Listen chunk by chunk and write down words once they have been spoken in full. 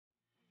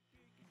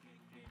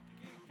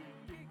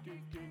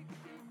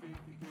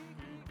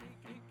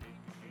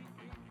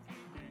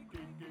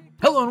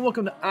Hello and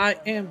welcome to I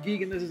Am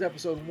Geek, and this is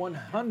episode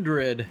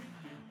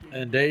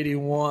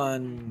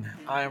 181.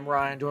 I am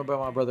Ryan, joined by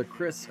my brother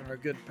Chris and our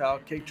good pal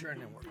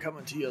Katrin, and we're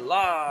coming to you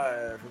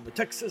live from the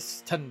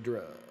Texas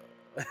tundra.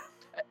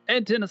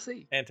 And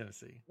Tennessee. And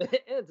Tennessee.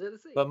 And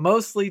Tennessee. But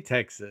mostly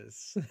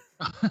Texas.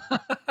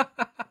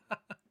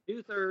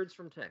 2/3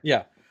 from Texas.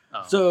 Yeah.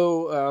 Oh.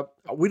 So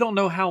we don't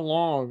know how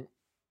long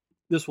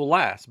this will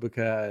last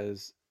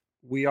because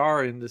we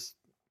are in this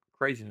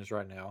craziness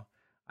right now.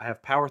 I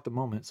have power at the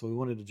moment, so we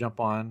wanted to jump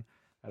on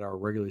at our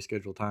regularly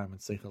scheduled time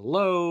and say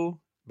hello.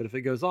 But if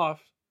it goes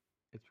off,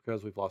 it's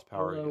because we've lost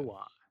power. Hello, again.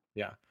 why?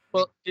 Yeah.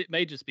 Well, it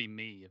may just be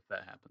me if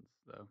that happens,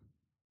 though.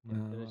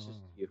 And it's just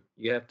you.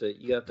 You have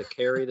to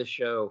carry the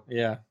show.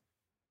 Yeah.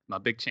 My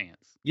big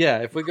chance. Yeah.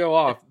 If we go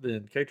off,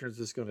 then Katrin's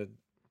just going to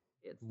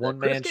It's the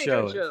one-man Chris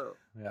show. Katrin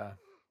Yeah.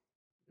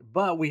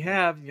 But we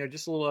have,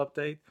 just a little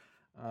update.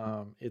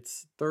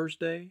 It's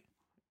Thursday.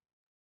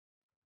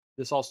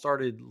 This all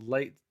started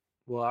late.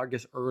 Well, I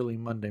guess early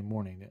Monday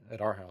morning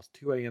at our house.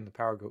 2 a.m. the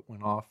power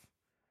went off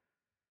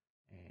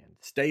and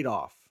stayed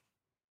off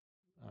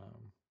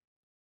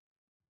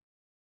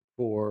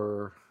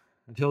for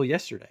until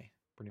yesterday,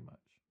 pretty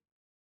much.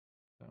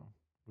 So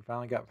we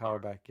finally got power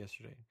back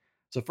yesterday.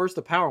 So first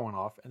the power went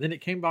off, and then it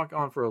came back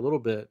on for a little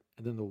bit,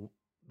 and then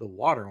the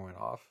water went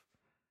off.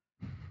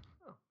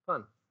 Oh,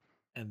 fun.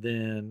 And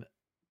then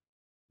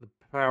the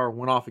power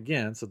went off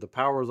again. So the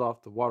power was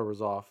off, the water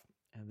was off,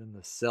 and then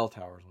the cell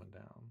towers went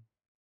down.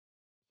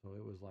 So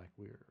it was like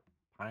we were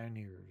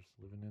pioneers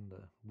living in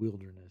the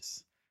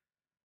wilderness.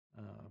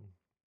 So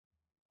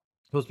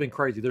it's been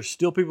crazy. There's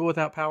still people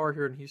without power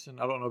here in Houston.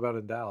 I don't know about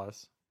in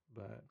Dallas,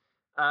 but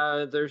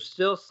There's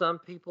still some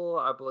people.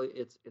 I believe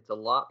it's a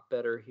lot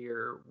better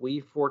here. We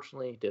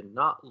fortunately did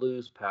not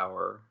lose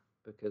power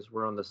because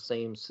we're on the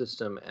same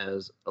system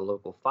as a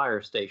local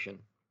fire station.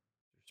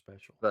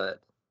 special.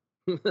 But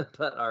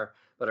but our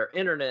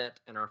internet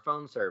and our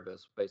phone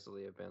service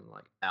basically have been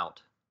like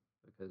out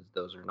because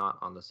those are not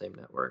on the same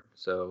network.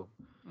 So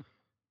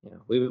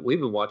we've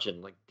been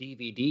watching like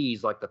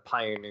DVDs like the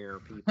pioneer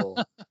people.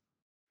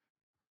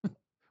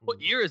 What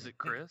year is it,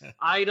 Chris?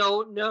 I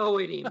don't know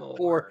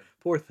anymore.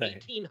 Poor thing.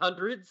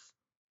 1800s.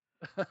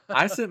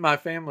 I sent my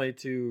family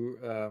to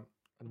a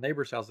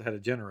neighbor's house that had a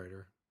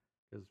generator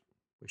because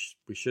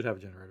we should have a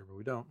generator, but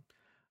we don't.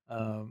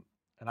 And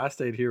I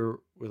stayed here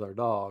with our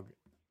dog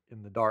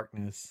in the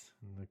darkness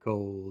and the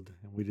cold,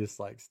 and we just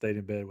like stayed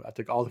in bed. I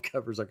took all the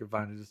covers I could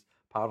find and just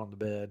piled on the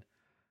bed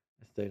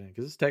and stayed in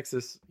because it's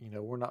Texas.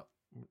 We're not.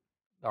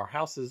 Our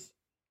houses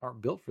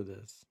aren't built for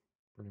this,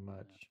 pretty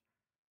much.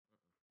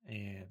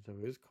 And so it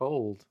was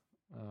cold.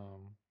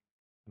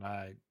 And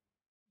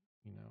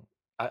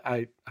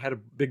I had a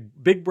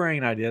big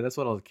brain idea. That's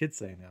what all the kids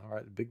say now,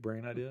 right? The big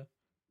brain idea.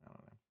 I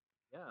don't know.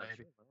 Yeah,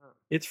 sure, why not?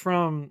 It's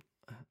from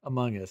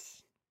Among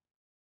Us.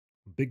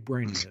 Big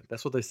brain in it.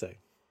 That's what they say.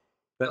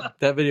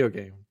 That video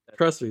game.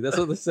 Trust me, that's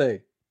what they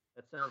say.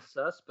 That sounds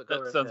sus, but go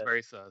That right sounds ahead.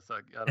 very sus. I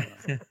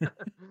don't know.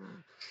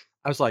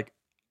 I was like,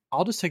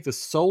 I'll just take the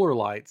solar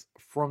lights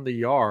from the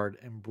yard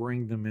and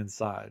bring them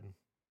inside.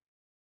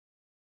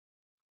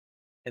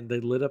 And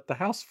they lit up the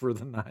house for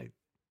the night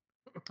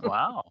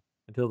Wow.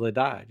 until they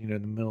died, in the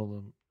middle of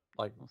them.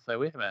 Like, I'll say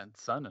we haven't had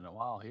sun in a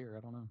while here. I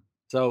don't know.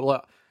 so,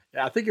 well,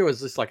 I think it was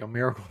just like a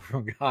miracle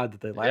from God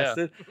that they Yeah.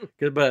 lasted.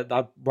 But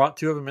I brought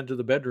two of them into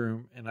the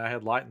bedroom, and I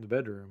had light in the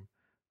bedroom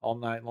all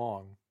night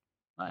long.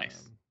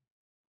 Nice.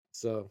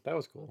 So that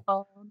was cool.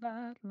 All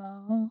night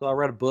long. So I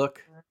read a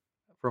book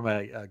from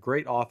a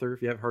great author.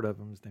 If you haven't heard of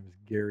him, his name is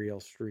Gary L.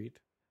 Street.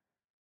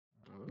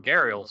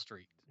 Gariel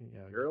Street.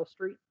 Yeah, Girl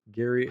Street?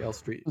 Gary L.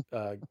 Street.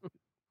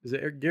 Is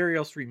it Gary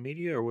L. Street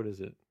Media or what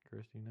is it,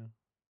 Chris? Do you know?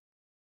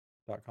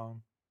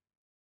 .com?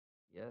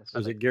 Yes.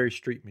 Or is it Gary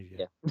Street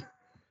Media? Yeah.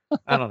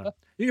 I don't know.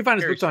 You can find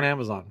his Gary books on Street.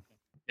 Amazon.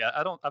 Yeah,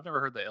 I've never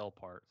heard the L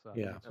part. So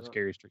Yeah. it's just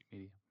Gary Street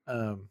Media.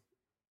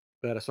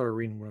 But I started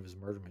reading one of his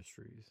murder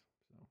mysteries.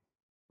 So.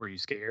 Were you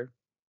scared?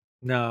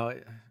 No,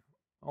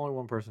 only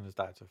one person has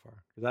died so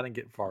far because I didn't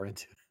get far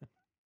into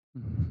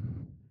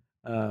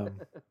it.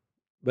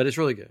 But it's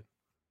really good.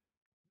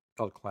 It's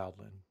called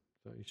Cloudland,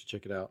 so you should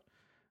check it out.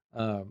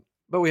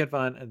 But we had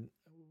fun, and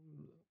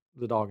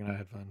the dog and I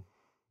had fun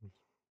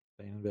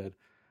staying in bed.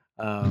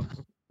 I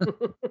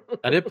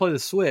did play the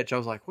Switch. I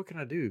was like, what can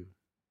I do?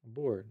 I'm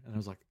bored. And I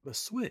was like, the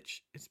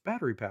Switch, it's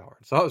battery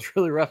powered. So I was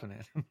really roughing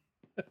it.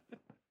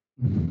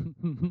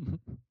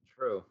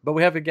 True. But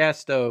we have a gas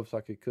stove, so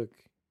I could cook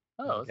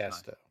on Oh, a that's gas nice.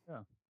 stove.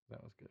 Yeah.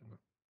 That was good.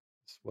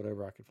 It's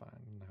whatever I could find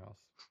in the house.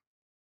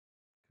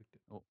 Cooked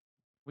it.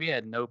 We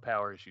had no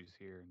power issues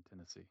here in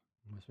Tennessee.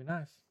 Must be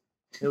nice.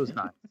 It was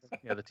nice.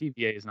 Yeah, the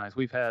TVA is nice.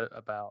 We've had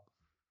about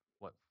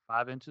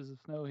 5 inches of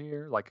snow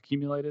here, like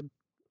accumulated.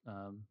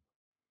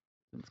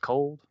 It's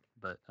cold,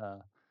 but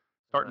starting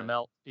to Right.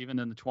 melt. Even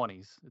in the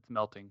 20s, it's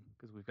melting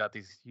because we've got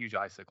these huge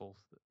icicles.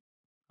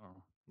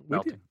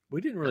 Melting.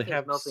 We didn't really Nothing's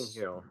have melting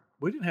here.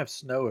 We didn't have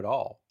snow at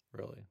all,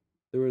 really.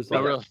 There was We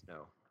like got really?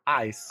 snow.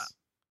 ice,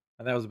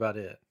 and that was about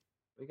it.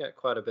 We got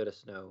quite a bit of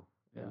snow,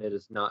 and Yeah. it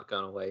has not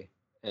gone away.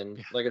 And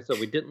Yeah. like I said,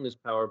 we didn't lose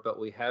power, but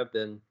we have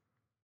been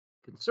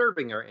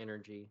conserving our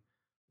energy.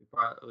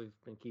 We've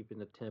been keeping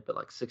the temp at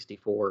like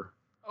 64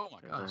 Oh my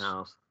in the gosh.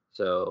 house,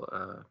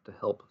 so to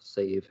help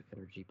save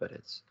energy. But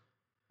it's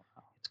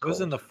It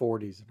was in cold. the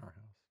 40s in our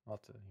house.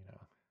 Not to,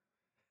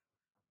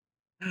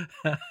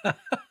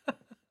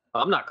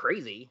 I'm not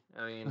crazy.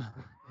 I mean,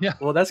 Yeah.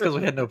 Well, that's because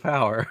we had no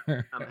power.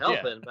 I'm Yeah.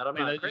 helping, but I'm I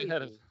mean, not you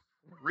had a crazy.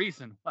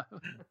 reason.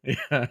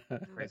 Yeah.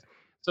 Crazy.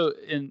 So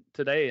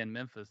today in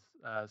Memphis,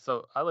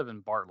 so I live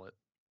in Bartlett,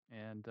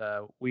 and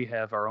we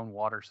have our own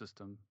water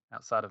system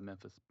outside of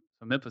Memphis.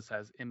 So Memphis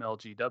has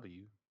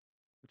MLGW,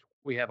 which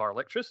we have our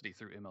electricity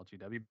through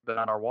MLGW, but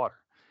not our water.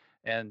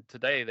 And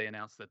today they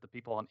announced that the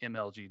people on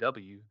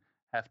MLGW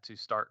have to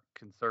start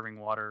conserving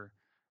water,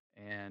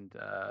 and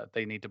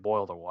they need to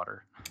boil their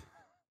water.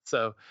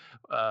 So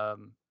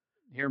um,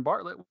 here in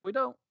Bartlett, we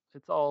don't.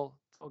 It's all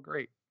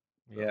great.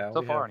 Yeah,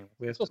 So far, anyway.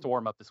 we It's have supposed to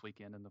warm up this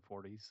weekend in the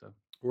 40s. So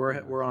we're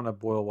nice. we're on a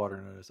boil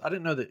water notice. I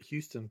didn't know that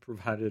Houston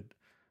provided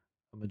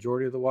a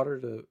majority of the water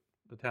to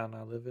the town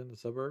I live in, the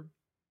suburb,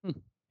 Hmm.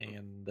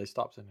 and they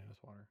stopped sending us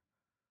water.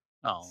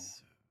 Oh,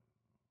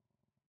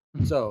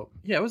 So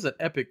yeah, it was an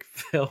epic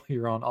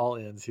failure on all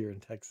ends here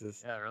in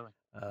Texas. yeah, really.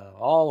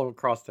 All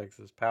across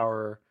Texas,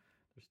 power.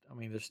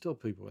 There's still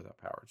people without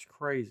power. It's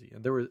crazy,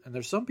 and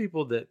there's some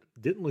people that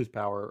didn't lose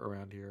power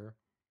around here,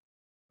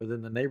 but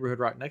then the neighborhood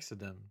right next to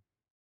them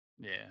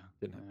Yeah,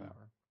 didn't have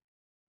power.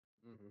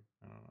 Mm-hmm.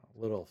 I don't know,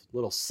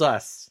 little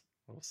sus,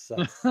 little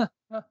sus. Somebody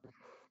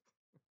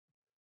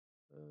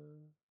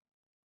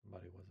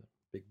wasn't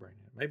big brain.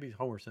 Maybe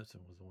Homer Simpson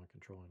was the one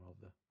controlling all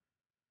the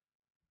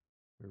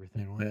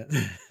everything went.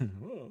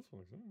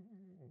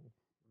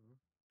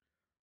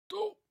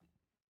 Oh.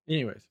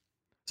 Anyways,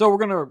 so we're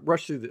gonna not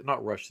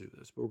rush through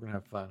this, but we're gonna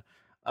have fun.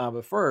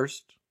 But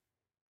first,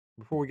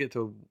 before we get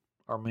to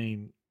our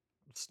main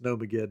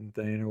Snowmageddon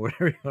thing or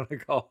whatever you want to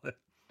call it,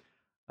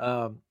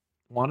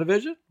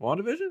 WandaVision,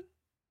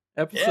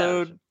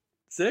 episode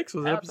 6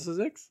 was it Happened. episode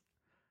 6?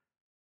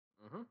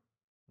 Mm-hmm.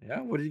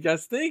 Yeah, what did you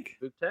guys think?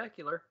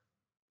 Spectacular.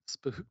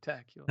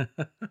 Spooktacular.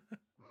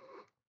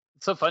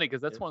 It's so funny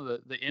because that's one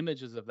of the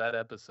images of that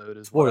episode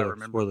is Spoilers, what I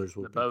remember spoilers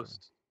will the be fun.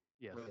 most.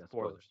 Yeah, Yeah,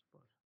 spoilers.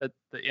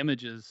 The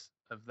images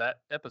of that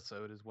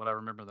episode is what I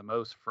remember the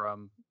most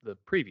from the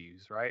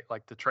previews, right?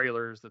 Like the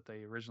trailers that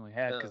they originally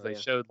had, because they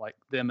showed like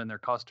them in their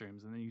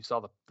costumes, and then you saw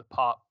the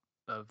pop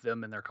of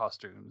them in their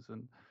costumes,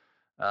 and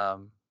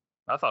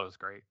I thought it was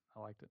great. I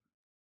liked it.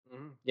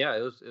 Mm-hmm. Yeah,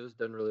 it was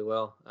done really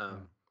well.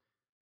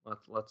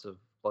 Lots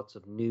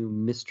of new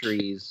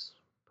mysteries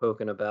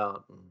poking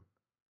about and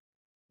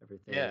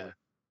everything. Yeah.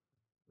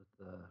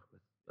 With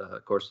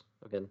of course,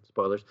 again,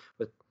 spoilers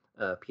with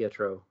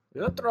Pietro.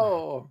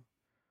 Pietro.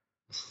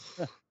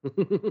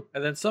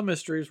 And then some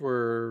mysteries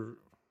were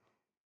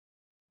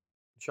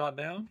shot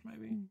down,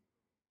 maybe.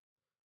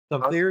 Some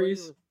Possibly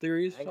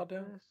theories with shot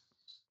down. Agnes,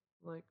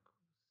 like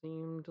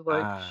seemed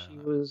like she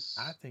was.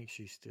 I think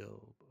she's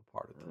still a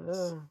part of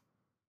this.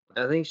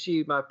 I think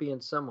she might be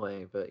in some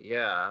way, but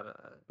yeah.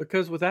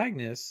 Because with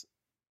Agnes,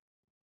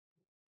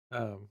 we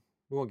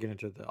won't get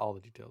into all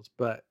the details,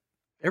 but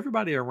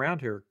everybody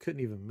around her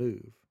couldn't even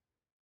move,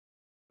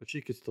 but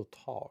she could still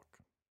talk.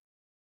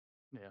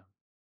 Yeah.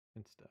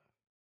 And stuff.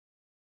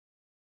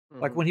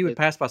 Like when he would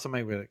pass by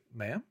somebody, would be like,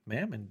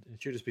 ma'am, and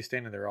she would just be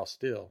standing there all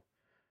still.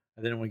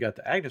 And then when we got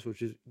to Agnes,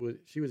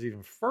 she was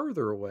even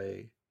further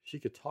away, she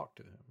could talk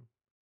to him.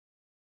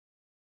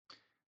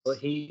 Well,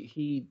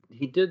 he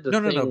did the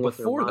no. with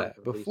Before her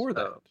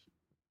that,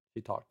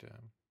 she talked to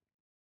him.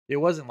 It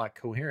wasn't like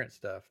coherent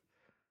stuff,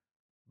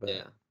 but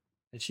yeah,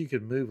 and she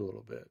could move a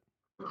little bit.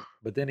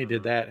 But then he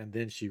did that, and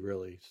then she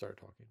really started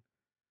talking.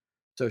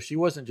 So she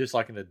wasn't just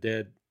like in a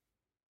dead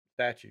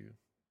statue.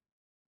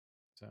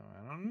 So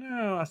I don't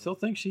know. I still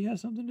think she has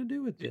something to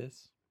do with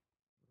this.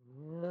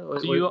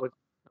 Oh,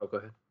 go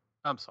ahead.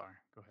 I'm sorry.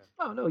 Go ahead.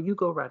 Oh no, you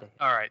go right ahead.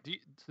 All right.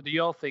 Do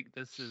y'all think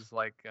this is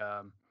like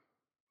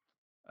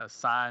a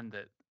sign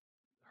that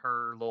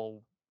her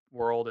little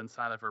world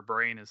inside of her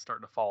brain is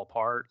starting to fall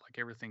apart? Like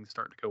everything's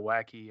starting to go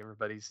wacky.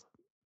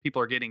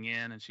 People are getting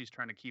in, and she's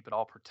trying to keep it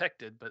all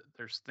protected, but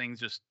there's things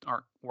just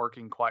aren't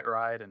working quite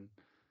right, and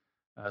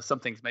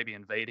something's maybe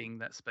invading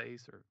that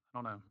space, or I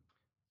don't know.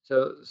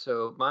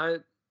 So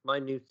my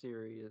new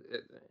theory,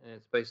 and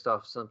it's based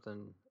off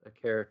a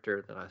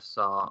character that I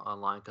saw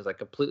online, because I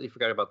completely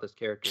forgot about this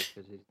character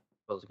because he's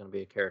supposed going to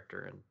be a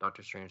character in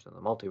Doctor Strange in the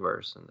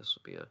Multiverse, and this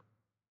would be a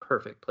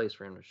perfect place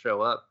for him to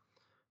show up.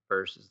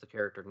 First is the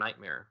character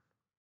Nightmare,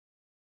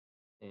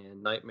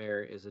 and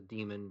Nightmare is a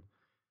demon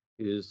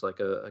who's like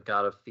a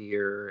god of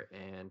fear,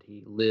 and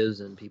he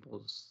lives in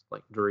people's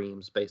like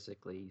dreams.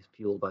 Basically, he's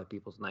fueled by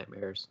people's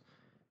nightmares,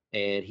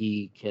 and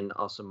he can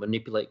also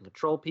manipulate and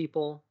control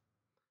people.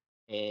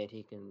 And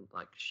he can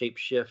like shape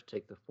shift,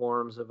 take the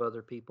forms of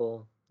other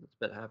people. It's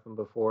been happened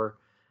before.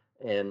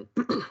 And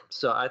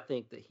so I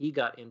think that he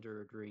got into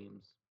her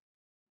dreams.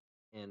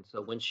 And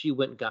so when she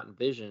went and got in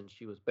vision,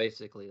 she was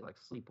basically like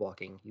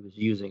sleepwalking. He was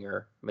using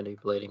her,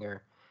 manipulating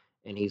her.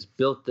 And he's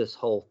built this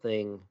whole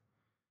thing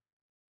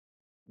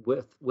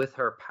with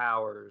her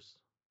powers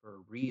for a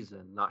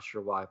reason. Not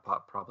sure why.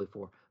 Probably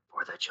for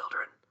the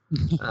children.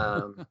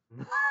 Probably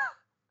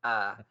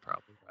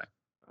right.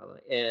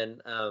 Probably.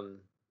 And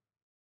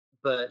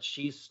but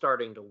she's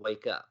starting to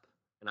wake up,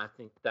 and I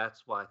think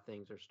that's why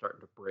things are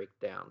starting to break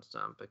down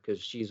some,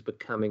 because she's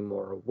becoming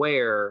more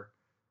aware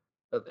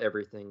of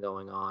everything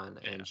going on,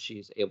 and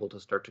she's able to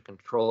start to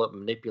control it,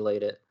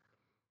 manipulate it.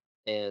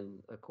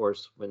 And of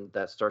course, when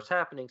that starts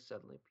happening,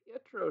 suddenly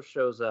Pietro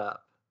shows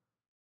up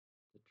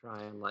to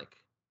try and like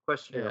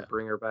question her,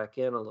 bring her back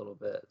in a little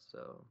bit.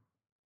 So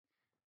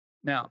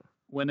now,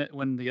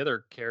 when the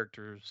other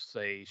characters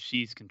say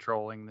she's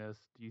controlling this,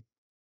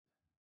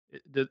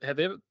 have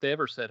they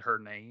ever said her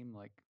name,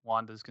 like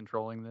Wanda's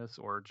controlling this,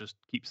 or just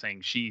keep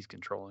saying she's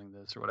controlling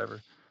this or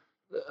whatever?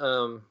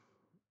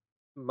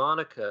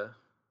 Monica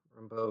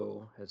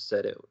Rambeau has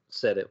said it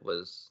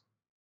was.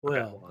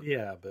 Well,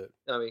 yeah, but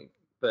I mean,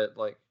 but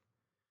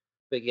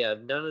yeah,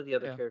 none of the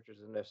other characters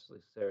have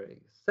necessarily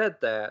said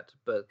that,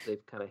 but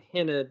they've kind of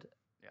hinted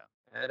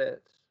at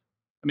it.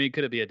 I mean,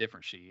 could it be a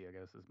different she? I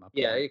guess is my point.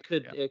 Yeah, it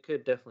could. Yeah. It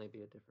could definitely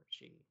be a different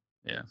she.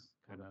 Yeah,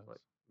 kind of like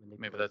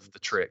maybe that's the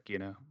trick, you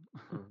know.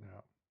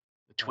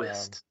 The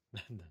twist. The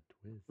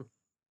twist.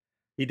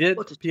 He did.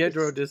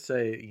 Pietro did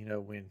say, you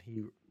know, when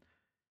he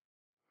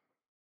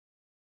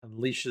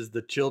unleashes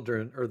the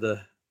children or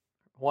the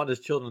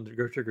Wanda's children to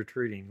go trick or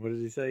treating. What did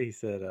he say? He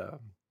said,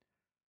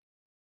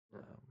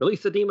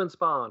 "Release the demon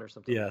spawn" or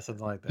something. Yeah,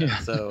 something like that. Yeah.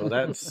 So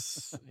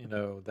that's, you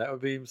know, that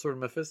would be sort of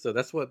Mephisto.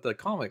 That's what the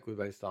comic was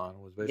based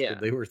on. Was basically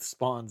they were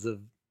spawns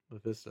of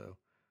Mephisto,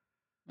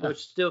 which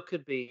still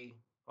could be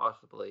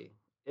possibly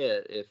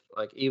it. If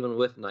like even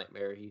with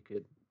Nightmare, he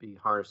could be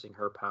harnessing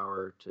her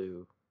power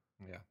to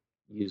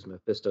use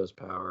Mephisto's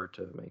power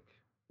to make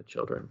the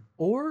children.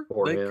 Or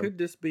they could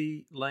just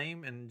be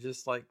lame and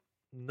just like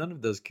none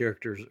of those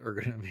characters are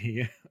going to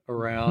be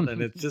around,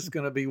 and it's just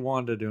going to be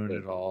Wanda doing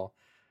it all,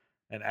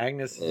 and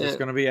Agnes is just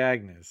going to be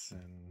Agnes,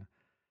 and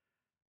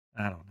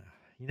I don't know.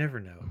 You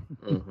never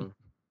know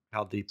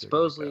how deep.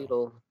 Supposedly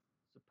it'll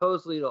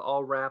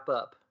all wrap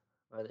up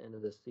by the end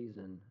of this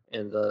season,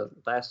 and the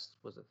last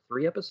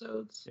 3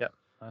 episodes? Yep,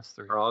 last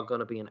 3 are all going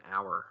to be an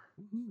hour.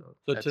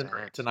 So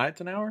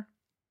tonight's an hour,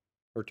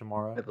 or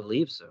tomorrow? I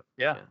believe so.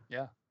 Yeah.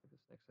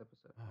 This next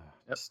episode.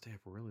 Stay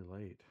up really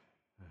late.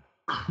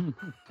 I'm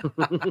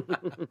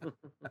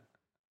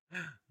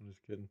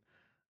just kidding.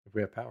 If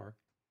we have power.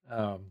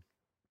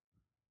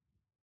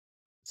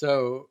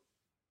 So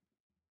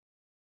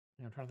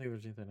I'm trying to think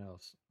if there's anything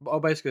else. Oh,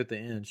 basically at the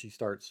end she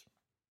starts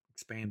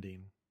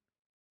expanding.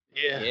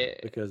 Yeah.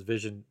 Because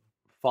Vision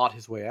fought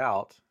his way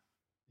out,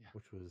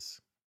 which was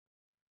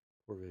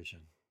poor Vision.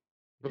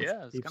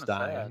 Yeah, it's keeps kind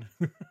of dying.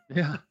 sad.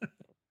 Yeah.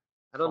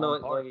 I don't know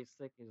what he's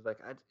thinking. He's like,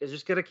 it's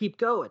just gonna keep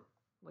going.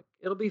 Like,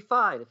 it'll be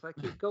fine if I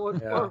keep going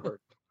forward.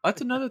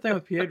 That's another thing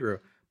with Pietro.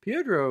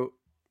 Pietro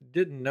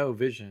didn't know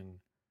Vision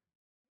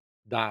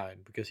died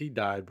because he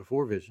died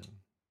before Vision.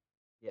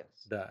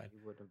 Yes. Died. He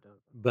wouldn't have done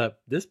that.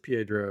 But this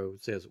Pietro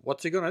says,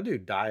 what's he going to do?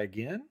 Die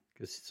again?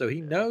 So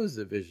he knows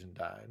that Vision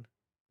died.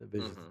 That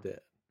Vision's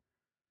dead.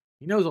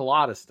 He knows a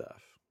lot of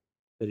stuff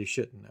that he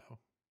shouldn't know.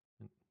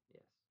 Yes.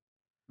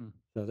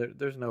 So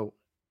there's no...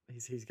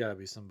 He's got to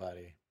be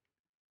somebody...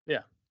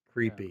 Yeah.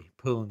 Creepy.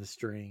 Pulling the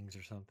strings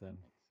or something.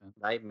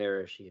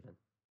 Nightmarish even.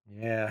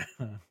 Yeah.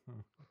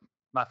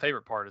 My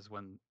favorite part is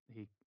when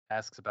he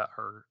asks about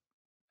her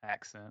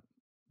accent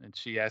and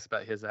she asks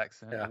about his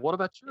accent. Yeah. What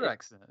about your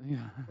accent?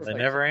 Yeah. They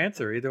never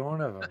answer, either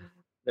one of them.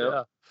 Nope.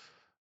 Yeah.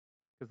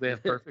 Because they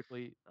have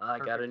perfectly I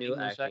got a new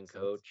English acting accents,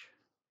 coach.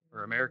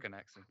 Or American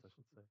accents, I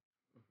should say.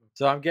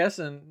 So I'm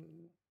guessing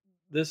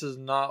this is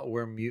not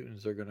where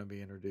mutants are going to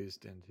be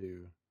introduced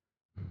into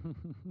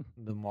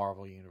the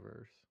Marvel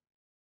universe.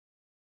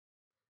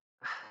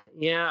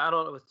 Yeah, I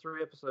don't know. With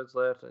 3 episodes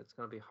left, it's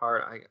going to be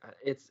hard.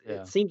 It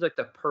seems like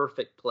the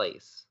perfect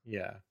place.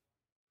 Yeah.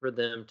 For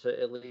them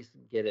to at least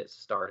get it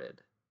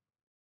started.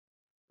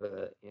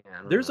 But yeah,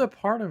 there's a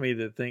part of me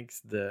that thinks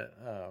that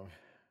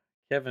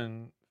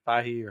Kevin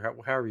Feige, or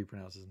however you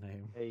pronounce his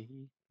name,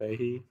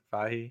 Feige,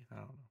 I don't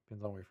know,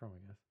 depends on where you're from,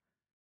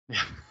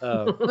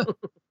 I guess.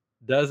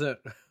 Doesn't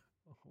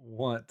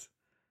want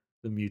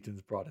the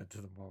mutants brought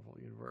into the Marvel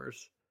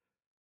universe.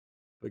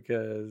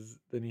 Because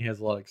then he has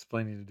a lot of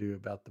explaining to do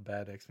about the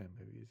bad X-Men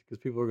movies. Because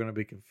people are going to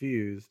be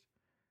confused.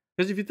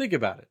 Because if you think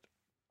about it,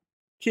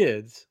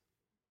 kids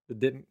that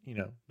didn't,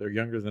 they're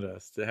younger than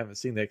us, that haven't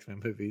seen the X-Men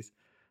movies,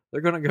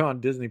 they're going to go on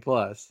Disney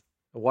Plus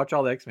and watch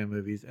all the X-Men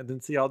movies and then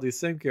see all these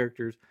same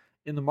characters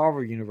in the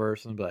Marvel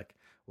universe and be like,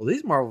 well,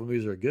 these Marvel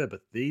movies are good,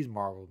 but these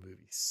Marvel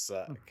movies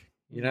suck.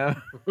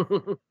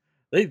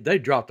 They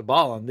dropped the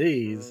ball on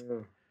these.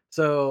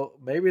 So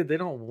maybe they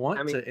don't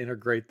want to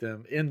integrate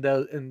them in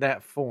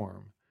that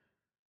form.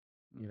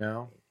 You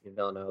don't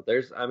know.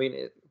 It's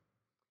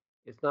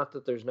not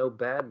that there's no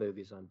bad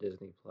movies on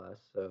Disney Plus.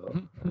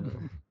 So,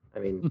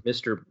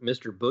 Mr.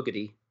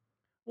 Boogedy.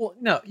 Well,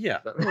 no, yeah.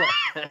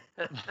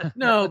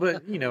 No,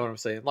 but you know what I'm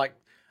saying. Like,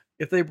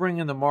 if they bring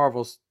in the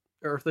Marvels,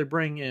 or if they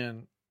bring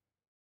in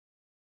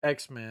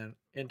X-Men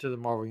into the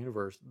Marvel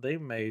Universe, they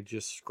may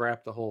just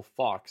scrap the whole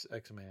Fox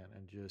X-Men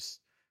and just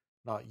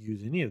not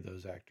use any of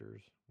those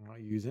actors. Not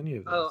use any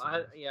of those.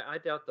 I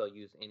doubt they'll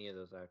use any of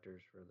those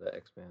actors for the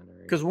X-Men.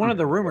 Because one of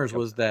the rumors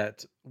was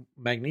that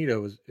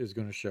Magneto is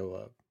going to show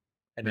up,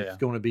 and it's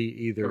going to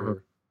be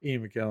either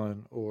Ian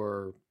McKellen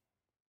or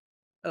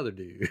other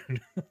dude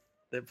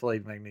that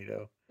played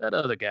Magneto. That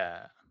other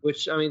guy.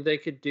 Which, I mean, they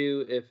could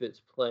do if it's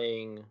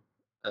playing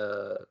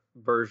a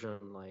version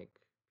like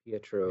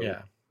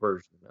Pietro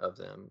version of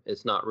them.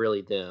 It's not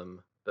really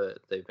them, but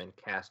they've been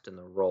cast in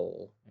the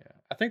role. Yeah,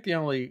 I think the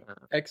only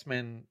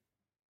X-Men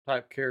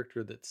type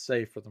character that's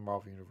safe for the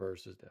Marvel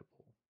Universe is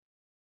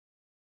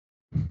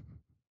Deadpool.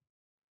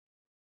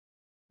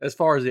 As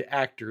far as the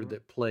actor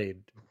that played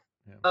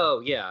him. Oh,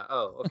 yeah.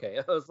 Oh, okay.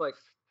 I was like...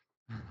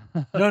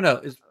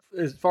 No.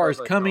 As far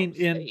as coming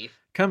in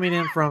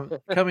from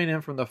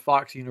the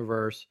Fox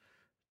universe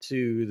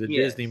to the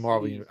Disney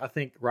Marvel universe, I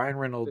think Ryan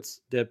Reynolds'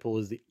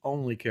 Deadpool is the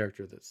only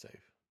character that's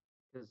safe.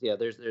 Yeah,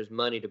 there's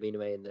money to be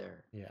made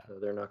there. Yeah, so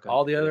they're not going.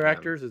 All the other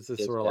actors, it's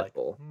just sort of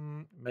Deadpool.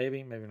 like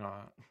maybe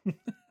not.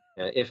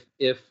 Yeah,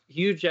 if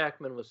Hugh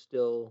Jackman was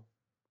still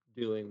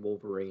doing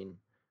Wolverine,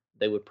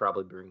 they would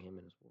probably bring him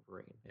in as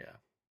Wolverine. Yeah.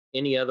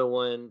 Any other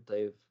one,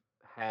 they've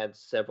had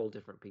several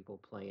different people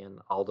playing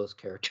all those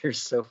characters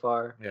so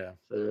far. Yeah.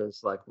 So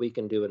it's like, we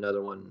can do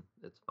another one.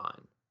 It's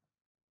fine.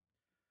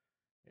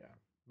 Yeah.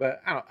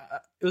 But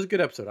it was a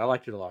good episode. I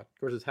liked it a lot. Of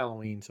course, it's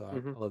Halloween, so I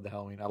love the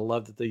Halloween. I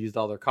love that they used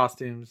all their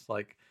costumes,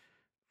 like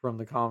from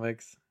the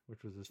comics,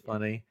 which was just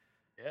funny.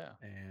 Yeah.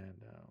 And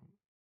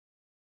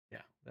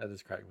that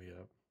just cracked me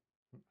up.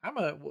 I'm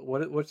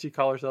what she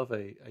call herself?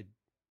 A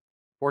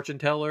fortune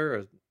teller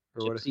or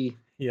gypsy. What?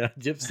 Yeah,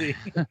 gypsy.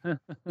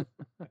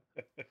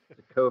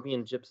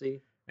 Jacobian gypsy.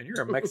 And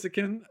you're a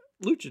Mexican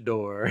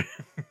luchador.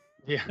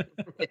 Yeah.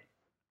 I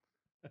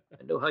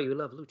know how you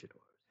love luchadors.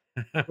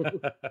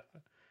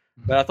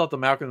 But I thought the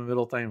Malcolm in the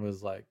Middle thing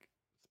was like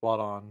spot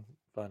on,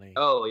 funny.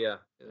 Oh yeah,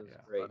 it was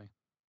great. Funny.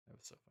 It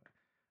was so funny.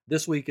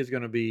 This week is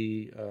going to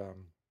be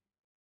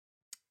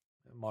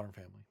Modern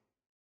Family.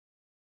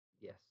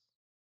 Yes.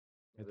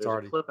 It's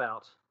already a clip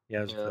out. Yeah,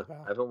 there's a clip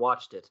out. I haven't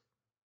watched it.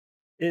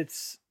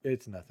 It's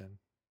nothing.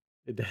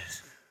 It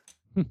does.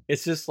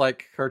 It's just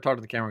like her talking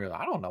to the camera and goes,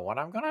 I don't know what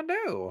I'm gonna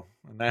do.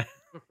 And that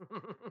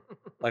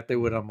like they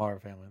would on Modern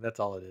Family. That's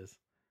all it is.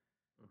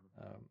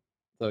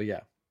 So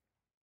yeah.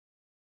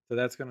 So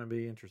that's gonna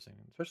be interesting,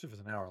 especially if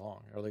it's an hour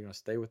long. Are they gonna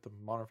stay with the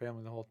Modern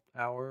Family the whole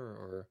hour,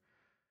 or are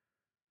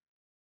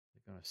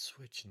they gonna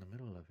switch in the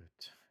middle of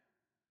it?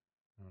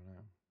 I don't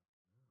know.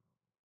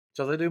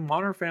 So they do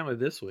Modern Family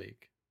this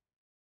week.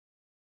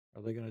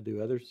 Are they gonna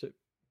do other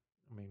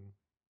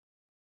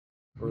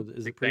or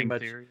is it pretty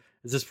much?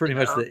 Is this pretty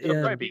much the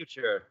end?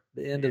 Future.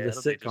 The end of the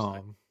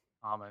sitcom.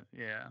 Comment.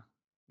 Yeah.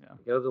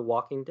 Go to The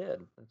Walking Dead.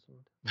 That's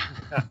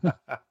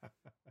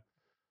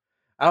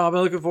I've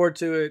been looking forward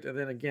to it, and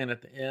then again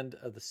at the end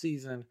of the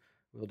season,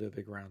 we'll do a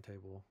big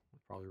roundtable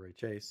with probably Ray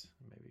Chase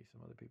and maybe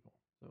some other people.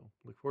 So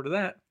look forward to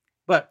that.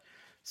 But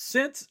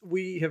since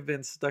we have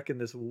been stuck in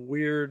this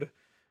weird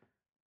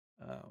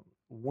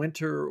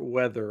winter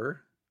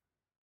weather,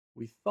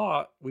 we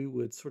thought we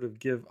would sort of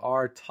give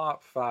our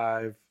top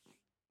 5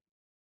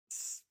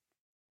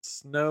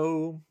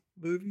 snow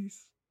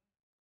movies,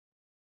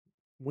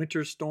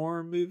 winter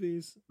storm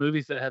movies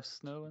that have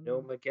snow in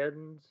them.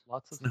 Snowmageddons.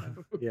 Lots of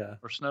snow. Yeah,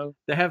 or snow.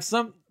 They have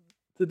some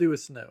to do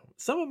with snow.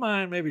 Some of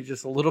mine maybe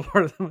just a little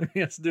part of the movie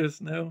has to do with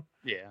snow.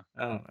 Yeah,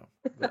 I don't know.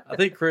 But I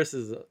think Chris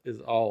is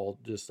all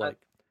just like.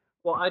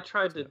 I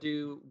tried to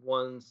do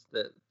ones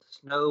that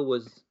snow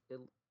was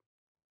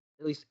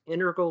at least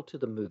integral to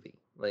the movie.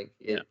 Like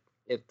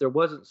if there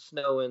wasn't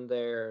snow in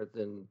there,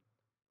 then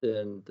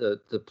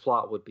the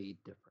plot would be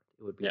different.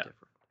 It would be different.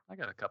 I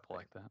got a couple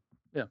like that.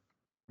 Yeah.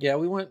 Yeah,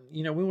 we want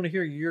to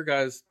hear your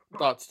guys'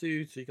 thoughts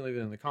too, so you can leave it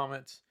in the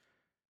comments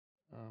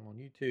on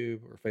YouTube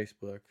or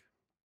Facebook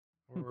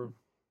or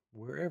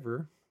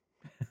wherever.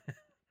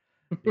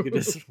 You could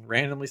just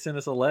randomly send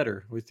us a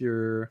letter with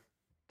your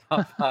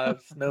top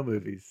 5 snow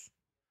movies.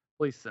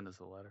 Please send us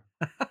a letter.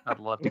 I'd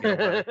love to get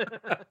a letter.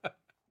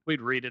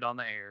 We'd read it on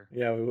the air.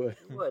 Yeah, we would.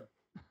 We would.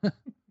 We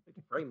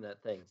could frame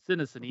that thing.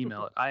 Send us an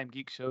email at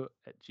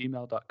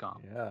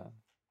imgeekshow@gmail.com. Yeah.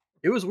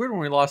 It was weird when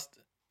we lost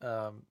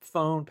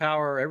phone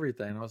power,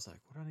 everything. I was like,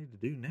 what do I need to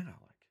do now?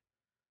 Like,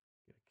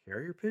 get a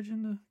carrier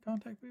pigeon to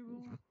contact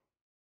people?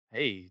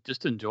 Hey,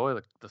 just enjoy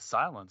the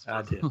silence for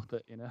a little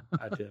bit,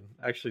 I did.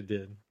 Actually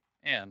did.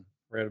 And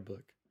read a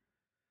book.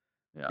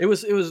 Yeah. It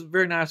was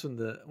very nice when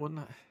the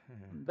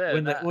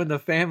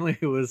family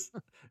was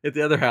at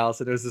the other house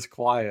and it was just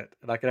quiet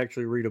and I could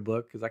actually read a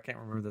book because I can't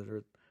remember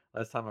the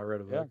last time I read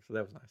a book, so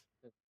that was nice.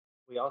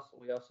 We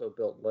also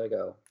built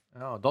Lego.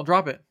 Oh, don't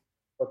drop it.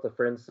 What the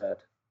Friends said.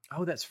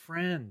 Oh, that's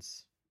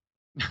Friends.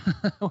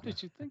 What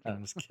did you think?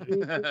 I'm just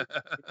kidding.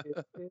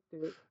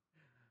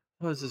 What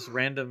was this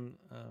random?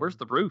 Where's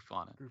the roof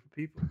on it? Group of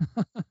people.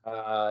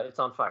 It's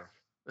on fire.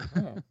 Oh.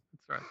 That's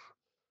right.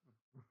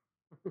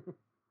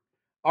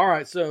 All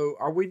right, so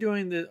are we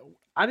doing the?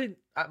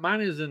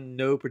 Mine is in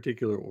no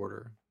particular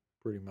order.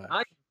 pretty much.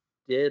 I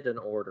did an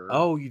order.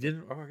 Oh, you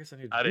didn't? Oh, I guess I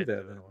need to I do didn't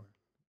that do then. an order.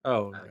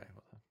 Oh, okay.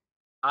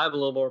 I'm a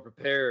little more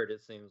prepared,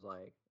 it seems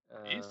like.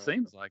 It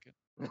seems like it.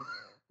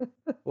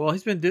 Well,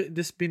 he's been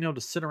just being able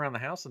to sit around the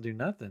house and do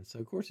nothing, so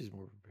of course he's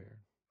more prepared.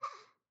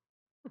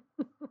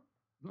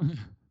 What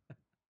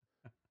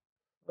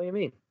do you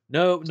mean?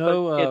 No, Just let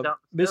the kids out in the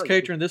Miss snow,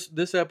 you Catron,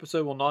 this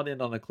episode will not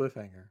end on a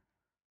cliffhanger.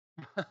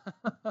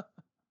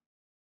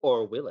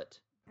 Or will it?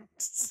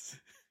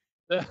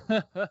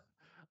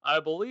 I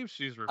believe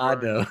she's I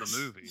referring know. to the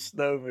movie.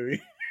 Snow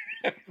movie.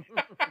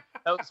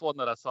 That was one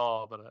that I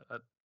saw, but I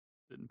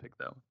didn't pick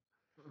that one.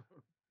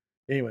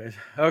 Anyways,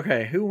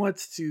 okay. Who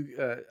wants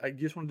to? I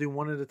just want to do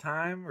one at a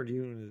time, or do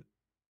you want to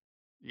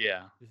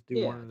Yeah. just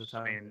do one at a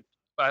time? I mean,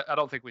 I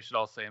don't think we should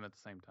all say them at the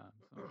same time.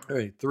 So. All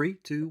right, 3,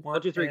 2, 1.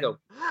 1, 2, 3, go.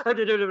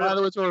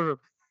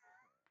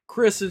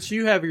 Chris, since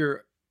you have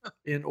your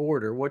in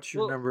order, what's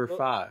your number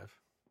 5?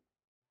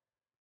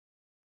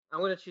 I'm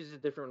going to choose a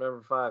different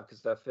number 5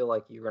 because I feel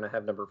like you're going to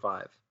have number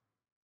 5.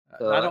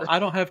 So, I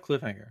don't have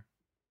cliffhanger.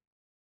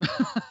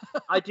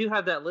 I do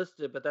have that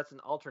listed, but that's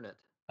an alternate.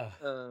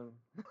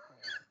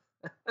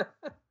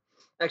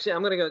 Actually,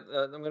 I'm gonna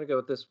go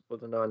with this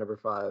with number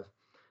 5.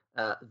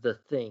 The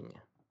Thing.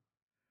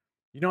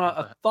 You know,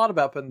 I thought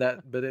about putting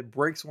that, but it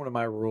breaks one of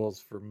my rules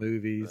for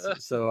movies,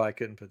 so I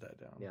couldn't put that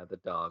down. Yeah, the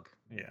dog.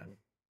 Yeah.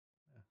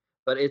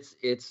 But it's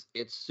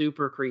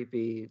super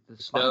creepy. The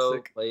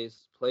snow plays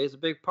a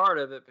big part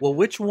of it. Well,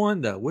 which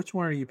one though? Which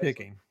one are you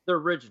picking? The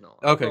original.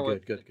 Okay,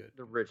 good.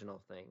 The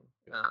original Thing.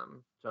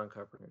 John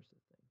Carpenter's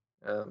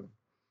Thing.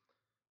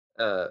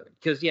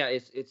 Because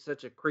it's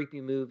such a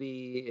creepy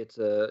movie. It's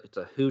a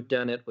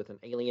whodunit with an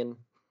alien,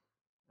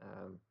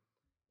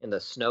 in the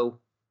snow.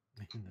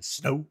 In the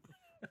snow.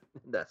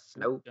 The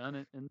snow.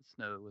 Whodunit in the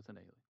snow with an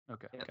alien.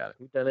 Okay, got it.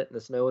 Whodunit in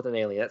the snow with an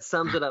alien. That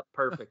sums it up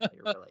perfectly,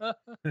 really.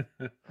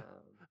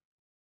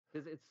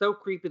 Because it's so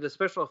creepy. The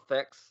special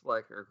effects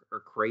are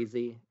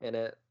crazy in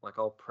it, like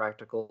all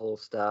practical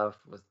stuff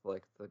with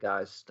like the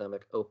guy's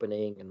stomach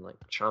opening and like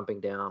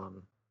chomping down on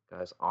the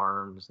guy's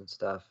arms and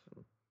stuff.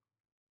 And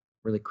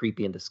really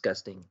creepy and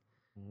disgusting.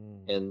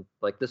 And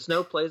like the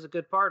snow plays a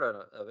good part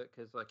of it,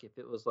 because like if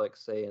it was like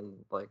say in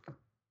like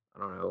I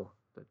don't know,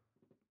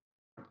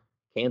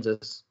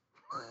 Kansas,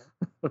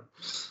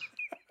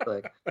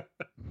 like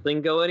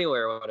thing go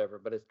anywhere or whatever,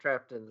 but it's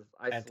trapped in this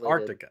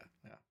isolated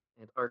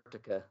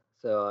Antarctica.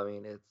 So I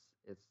mean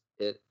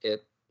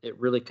it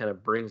really kind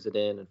of brings it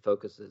in and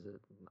focuses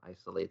it and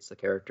isolates the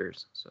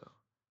characters. So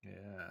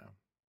yeah,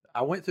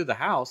 I went through the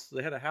house.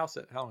 They had a house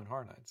at Halloween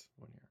Horror Nights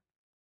one year.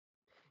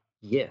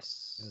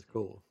 Yes, it was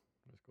cool.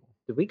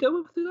 Did we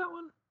go through that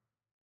one?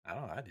 I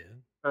don't know. I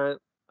did.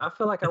 I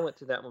feel like I went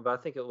to that one, but I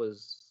think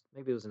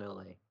maybe it was in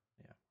LA.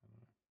 Yeah,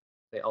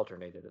 they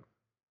alternated it.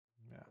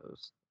 Yeah,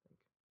 it's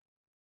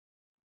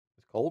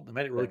cold. They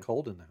made it really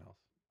cold in the house.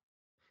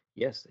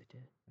 Yes, they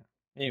did. Yeah.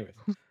 Anyways,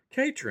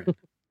 Catron.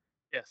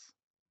 Yes.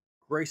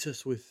 Grace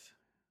us with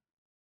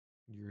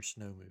your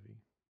snow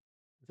movie.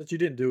 That you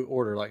didn't do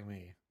order like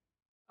me.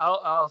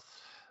 I'm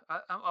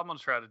gonna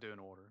try to do an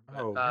order.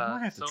 But, now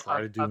I have to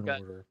try to do an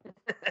order.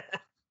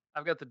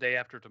 I've got The Day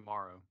After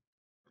Tomorrow.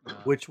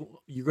 Which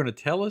you're going to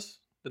tell us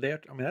the day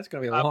after? I mean, that's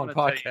going to be a long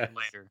podcast. Tell you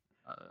later,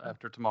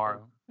 after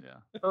tomorrow. Yeah.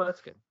 Oh, that's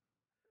good.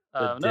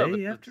 The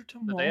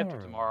day after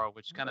tomorrow,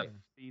 which kind of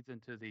feeds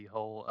into the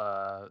whole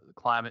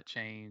climate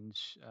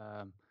change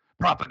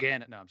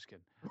propaganda. No, I'm just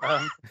kidding.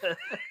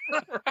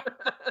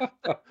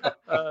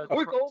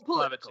 We're going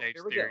climate change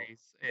theories,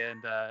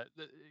 and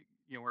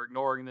we're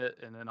ignoring it,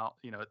 and then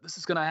this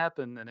is going to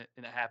happen, and it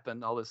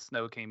happened. All this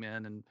snow came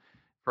in and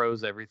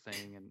froze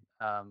everything, and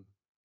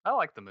I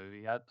like the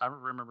movie. I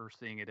remember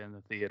seeing it in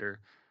the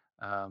theater.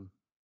 I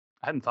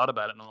hadn't thought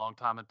about it in a long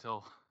time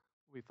until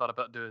we thought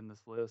about doing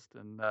this list,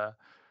 and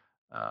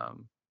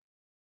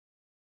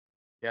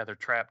they're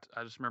trapped.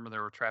 I just remember they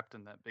were trapped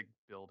in that big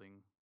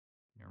building.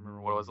 I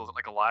remember what it was. Was it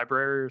like a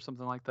library or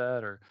something like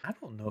that? Or I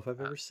don't know if I've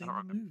ever seen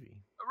the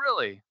movie.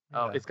 Really? Yeah.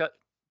 Oh, it's got.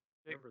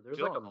 There's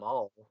like a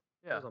mall.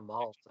 Yeah, there's a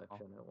mall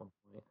section at one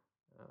point.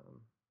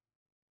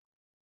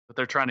 But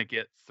they're trying to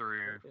get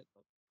through.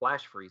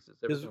 Flash freezes.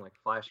 Everything like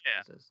flash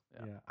freezes.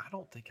 Yeah, I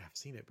don't think I've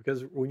seen it,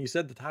 because when you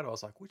said the title, I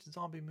was like, which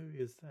zombie movie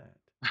is that?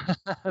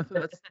 And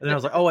then I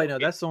was like, oh wait, no,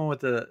 that's the one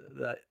with the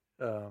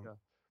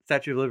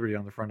Statue of Liberty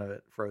on the front of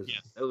it, frozen.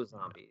 Yes. No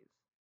zombies.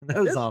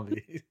 No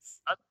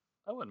zombies.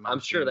 I wouldn't mind. I'm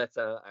sure that's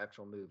an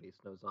actual movie.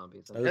 No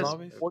zombies. No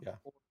zombies. 44%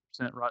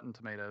 Rotten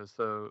Tomatoes,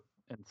 so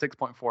and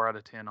 6.4 out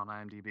of 10 on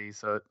IMDb.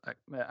 So I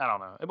don't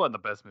know. It wasn't the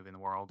best movie in the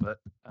world, but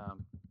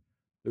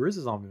there is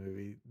a zombie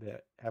movie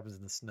that happens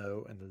in the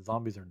snow, and the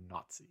zombies are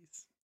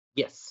Nazis.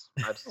 Yes,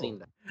 I've seen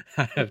that.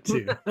 I have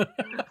too.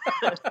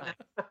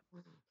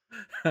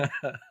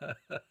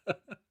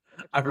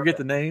 I forget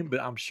the name, but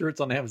I'm sure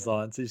it's on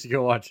Amazon, so you should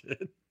go watch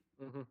it.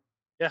 Mm-hmm.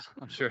 Yeah,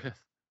 I'm sure it is.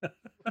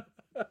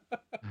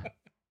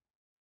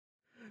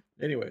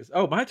 Anyways,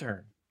 my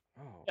turn.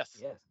 Oh,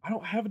 yes. I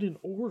don't have it in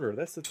order.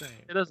 That's the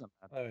thing. It doesn't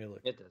matter. Let me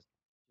look. It does.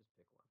 Just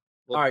pick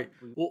one. All right,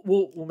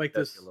 we'll make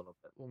this.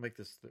 We'll make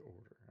this the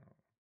order.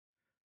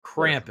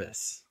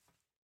 Krampus.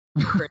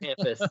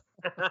 Krampus.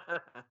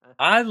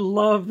 I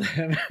love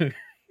that movie.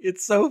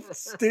 It's so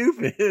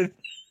stupid.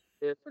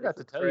 I forgot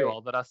to tell you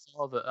all that I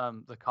saw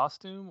the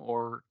costume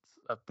or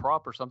a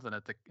prop or something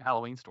at the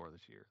Halloween store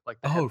this year. Like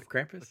they had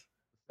Krampus?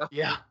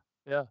 Yeah.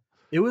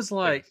 It was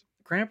like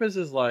Krampus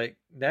is like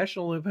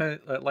National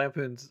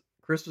Lampoon's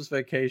Christmas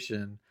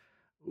Vacation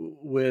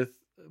with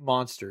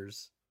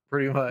monsters,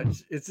 pretty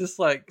much. It's just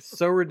like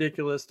so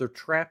ridiculous. They're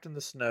trapped in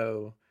the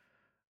snow.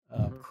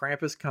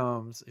 Krampus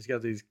comes. He's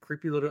got these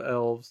creepy little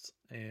elves,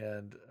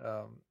 and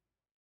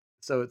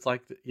so it's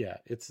like,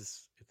 it's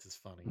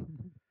just funny.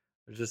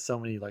 There's just so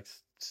many like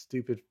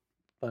stupid,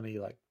 funny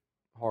like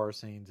horror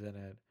scenes in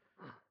it.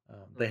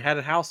 They had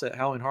a house at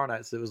Halloween Horror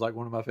Nights that was like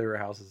one of my favorite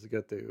houses to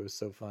go through. It was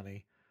so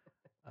funny.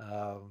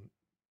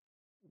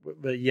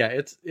 But yeah,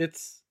 it's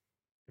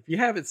if you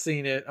haven't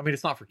seen it, I mean,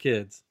 it's not for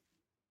kids,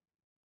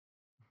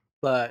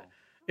 but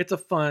it's a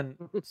fun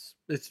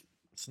it's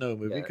snow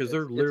movie because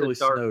they're literally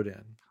snowed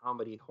in.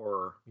 Comedy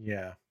horror.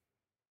 Yeah.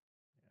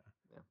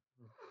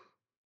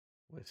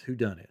 What's who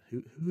done it?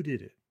 Who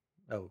did it?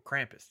 Oh,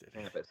 Krampus did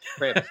it.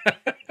 Krampus.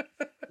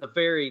 A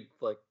very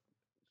like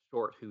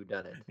short who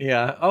done it.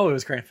 Yeah. Oh, it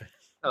was Krampus.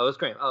 Oh, it was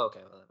Krampus. Oh, okay.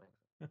 Well, that makes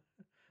sense.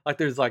 Like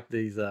there's like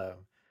these there's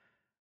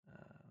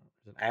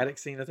an attic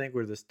scene, I think,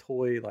 where this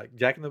toy like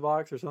Jack in the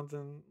Box or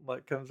something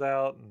like comes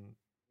out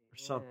or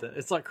something.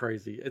 It's like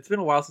crazy. It's been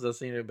a while since I've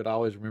seen it, but I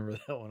always remember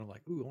that one. I'm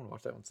like, ooh, I want to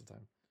watch that one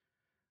sometime.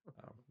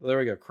 There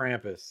we go,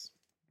 Krampus.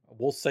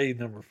 We'll say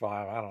number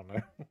 5. I don't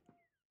know.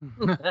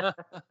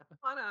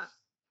 Why not?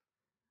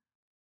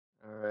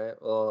 All right.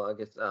 Well, I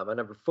guess my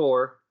number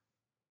 4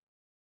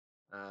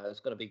 is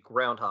going to be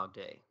Groundhog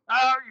Day.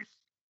 Oh,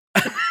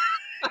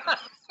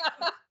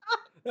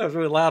 That was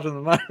really loud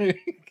in the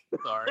mic.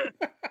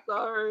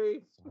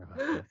 Sorry.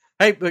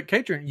 Hey, but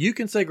Katrin, you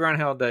can say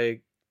Groundhog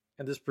Day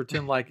and just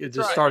pretend like it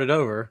just started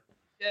over.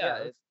 Yeah,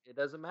 it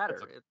doesn't matter.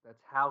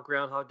 That's how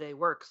Groundhog Day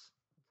works.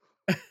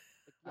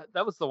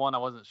 That was the one I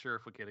wasn't sure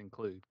if we could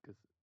include.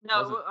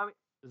 No, I mean,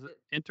 is it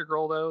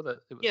integral though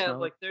that it was snowing?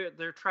 Like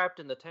they're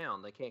trapped in the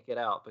town. They can't get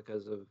out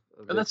because of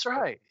oh, that's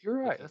right. You're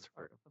right. That's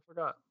right. I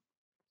forgot.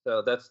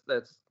 So that's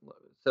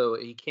so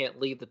he can't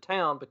leave the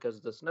town because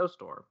of the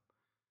snowstorm.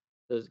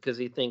 Because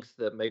he thinks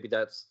that maybe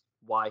that's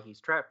why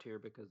he's trapped here,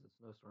 because of the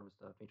snowstorm and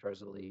stuff. He tries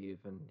to leave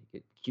and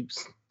he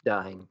keeps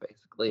dying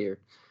basically, or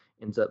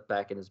ends up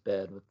back in his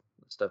bed with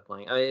stuff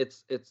playing. I mean,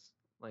 it's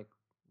like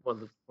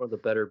one of the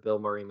better Bill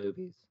Murray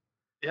movies.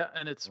 Yeah,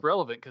 and it's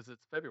relevant because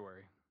it's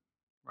February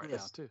now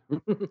too.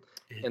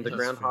 And the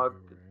groundhog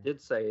did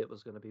say it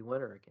was going to be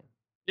winter again.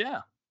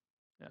 Yeah,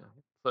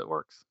 so it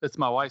works. It's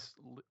my wife's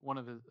one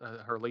of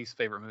her least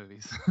favorite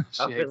movies.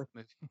 She hates the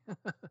movie.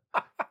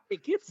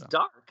 It gets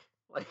dark.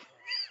 Like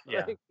it's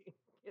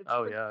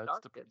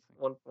dark at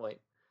one point,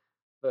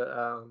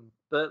 but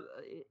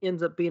it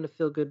ends up being a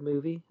feel good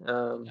movie.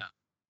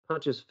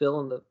 Punches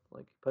Phil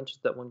punches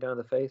that one guy in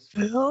the face.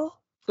 Phil.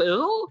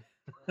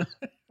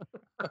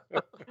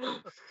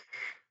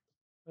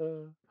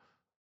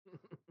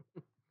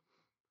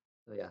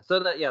 So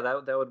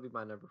that would be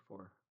my number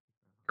 4.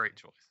 Great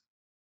choice.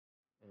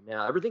 And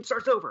now everything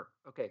starts over.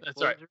 Okay,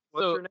 that's right.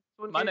 What's your next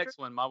one? My next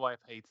one, my wife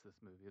hates this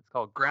movie. It's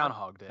called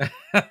Groundhog Day.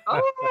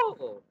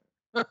 Oh,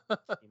 seems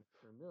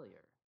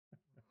familiar.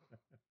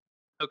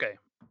 Okay. Is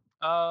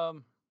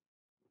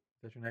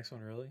that your next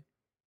one, really?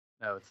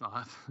 No, it's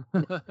not.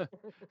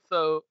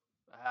 So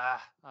I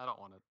don't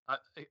want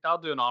to. I'll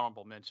do an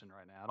honorable mention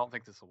right now. I don't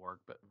think this will work,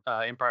 but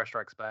Empire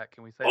Strikes Back.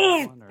 Can we say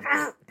that one?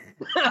 Or...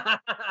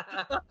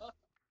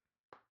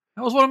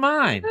 That was one of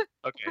mine.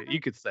 Okay,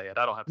 you could say it.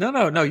 I don't have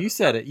to. No. You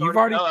said it. You've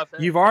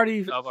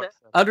already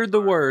uttered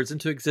the words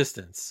into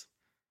existence.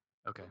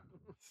 Okay.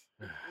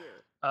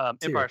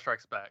 Empire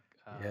Strikes Back.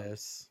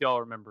 Yes. Y'all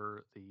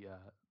remember the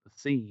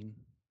scene?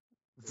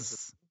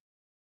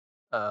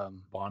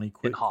 Bonnie,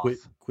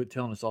 quit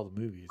telling us all the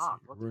movies.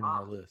 You're ruining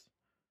our list.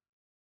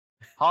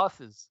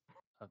 Hoth is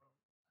an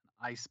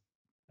ice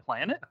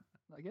planet,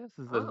 I guess.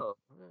 I don't know.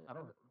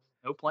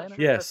 No planet?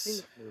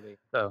 Yes.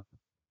 So,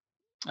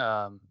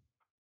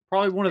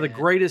 probably one of the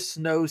greatest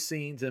snow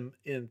scenes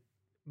in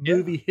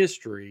movie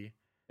history.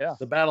 Yeah.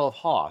 The Battle of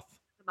Hoth.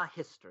 Cinema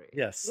history.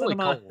 Yes, really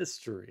cinema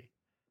history.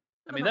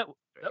 I mean, that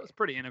was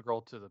pretty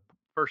integral to the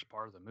first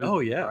part of the movie. Oh,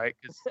 yeah. Right?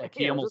 Because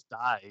he almost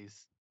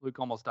dies. Luke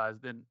almost dies.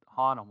 Then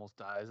Han almost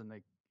dies, and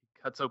they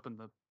cuts open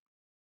the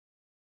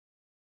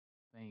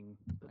thing.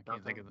 I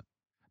can't think of it.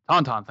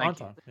 Tauntaun. Thank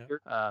you.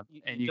 Yeah.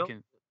 And you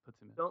can put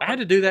them in. I had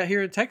to do that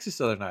here in Texas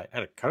the other night. I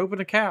had to cut open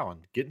a cow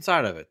and get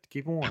inside of it to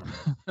keep it warm.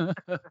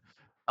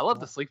 I love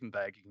the sleeping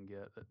bag you can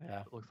get.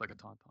 It looks like a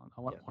tauntaun.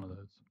 I want one of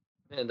those.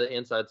 And the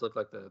insides look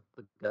like the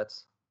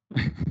guts.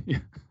 Yeah.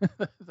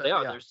 They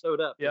are. They're sewed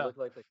up. Yeah. They look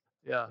like that's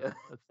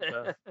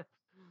the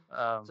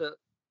best. So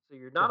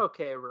you're not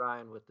okay,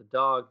 Ryan, with the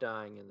dog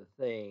dying in the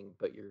thing,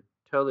 but you're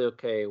totally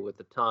okay with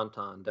the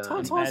tauntaun dying.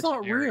 Tauntaun's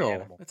not real.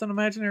 Animal. It's an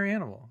imaginary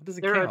animal. It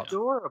doesn't count. They're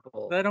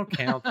adorable. They don't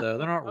count though.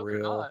 They're not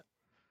real.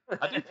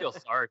 I do feel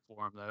sorry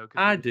for him though.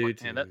 I do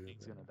too. Man, that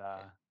thing's gonna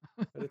die.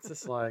 But it's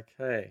just like,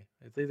 hey,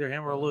 it's either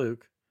him or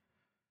Luke.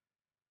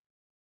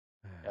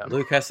 Yeah.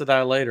 Luke has to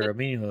die later, a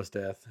meaningless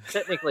death.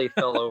 Technically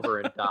fell over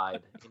and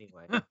died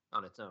anyway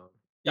on its own.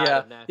 Died Yeah,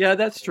 of natural yeah,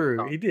 that's causes.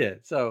 true. He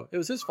did. So it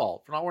was his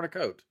fault for not wearing a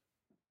coat.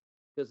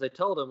 Because they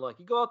told him, like,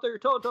 you go out there, your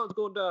Tauntaun's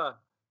going to die.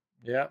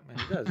 Yeah, and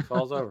he does. He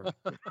falls over.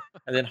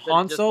 And then Said it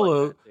Han just like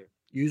Solo that, too.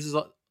 uses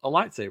a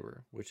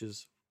lightsaber, which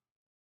is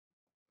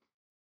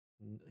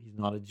he's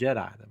not a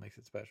Jedi. That makes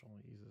it special.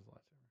 He uses a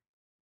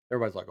lightsaber.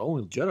 Everybody's like,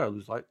 only Jedi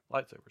lose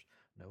lightsabers.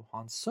 No,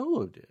 Han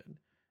Solo did.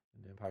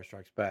 And Empire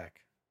Strikes Back.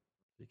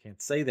 You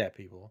can't say that,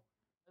 people.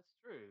 That's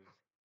true.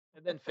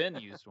 And then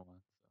Finn used one.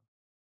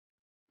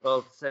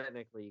 Well,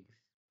 technically, he's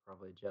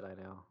probably a Jedi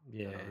now.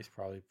 Yeah, he's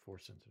probably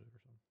Force sensitive or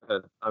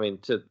something. I mean,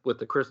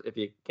 if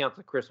you count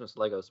the Christmas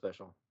Lego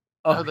special.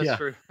 Oh, that's yeah.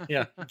 true.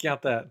 Yeah,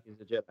 count that. He's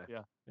a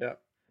Jedi. Yeah.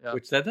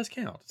 Which that does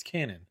count. It's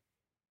canon.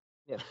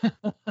 Yeah.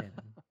 Canon.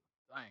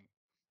 Dang.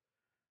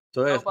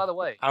 So by the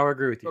way, I would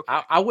agree with you.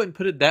 I wouldn't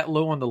put it that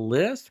low on the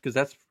list because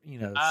that's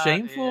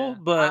shameful. Yeah.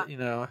 But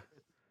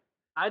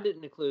I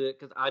didn't include it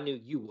because I knew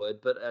you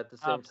would, but at the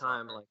same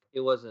time, like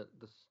it wasn't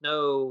the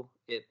snow.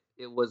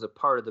 It was a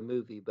part of the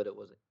movie, but it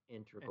wasn't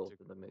integral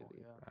to the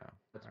movie. Yeah.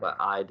 That's why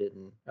I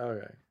didn't.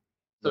 Okay.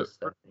 So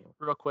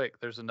real quick,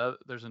 there's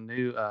a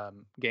new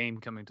game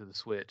coming to the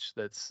Switch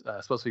that's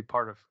supposed to be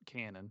part of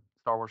canon,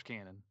 Star Wars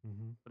canon,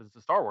 but it's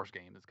a Star Wars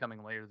game that's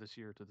coming later this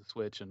year to the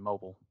Switch and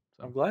mobile.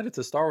 So. I'm glad it's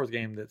a Star Wars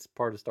game that's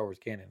part of Star Wars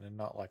canon and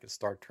not like a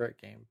Star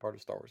Trek game part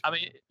of Star Wars canon.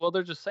 I mean, well,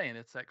 they're just saying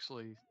it's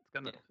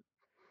gonna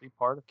be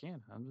part of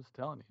canon. I'm just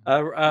telling you.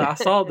 I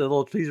saw the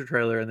little teaser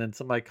trailer and then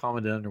somebody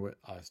commented under it.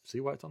 I see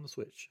why it's on the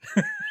Switch.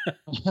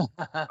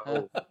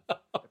 Oh.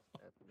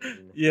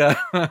 Yeah,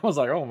 I was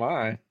like, oh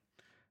my.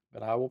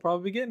 But I will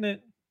probably be getting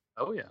it.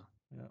 Oh yeah.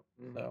 Yeah.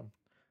 So,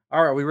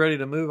 all right, we ready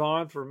to move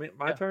on for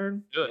my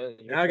turn? Do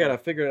it. Now I gotta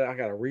figure it out. I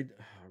gotta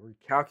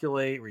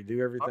recalculate, redo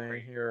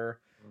everything here.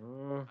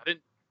 I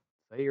didn't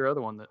say your other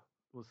one that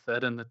was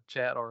said in the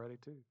chat already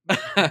too.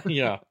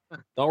 Yeah.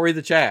 Don't read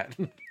the chat.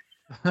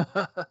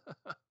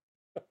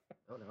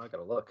 Oh no, I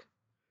gotta look.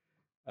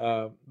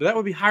 But that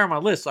would be higher on my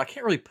list, so I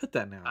can't really put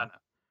that now. I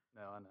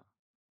know.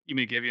 You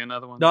mean to give you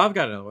another one? No, I've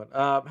got another one.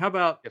 How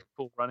about you have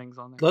full runnings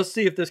on there? Let's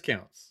see if this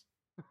counts.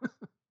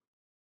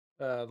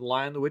 The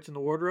Lion, the Witch, and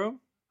the Wardrobe.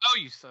 Oh,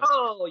 you son.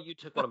 Oh, you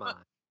took one of mine.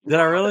 Did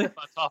I really?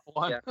 My top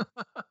one. Yeah.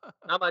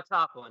 Not my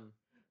top one.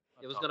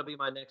 It was gonna be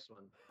my next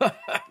one. We're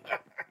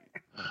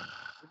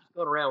just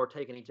going around. We're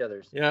taking each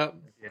other's. Yeah.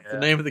 It's the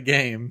name of the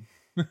game.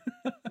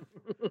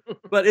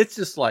 But it's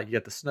just like you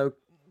got the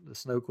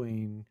Snow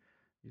Queen.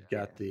 You've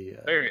got the.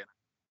 Very.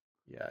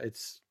 Yeah,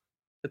 it's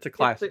a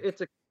classic.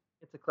 It's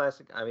a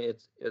classic. I mean,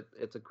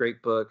 it's a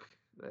great book,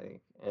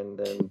 and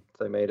then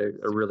they made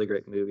a really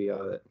great movie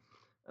of it.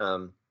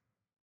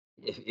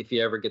 If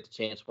you ever get the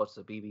chance, watch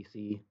the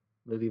BBC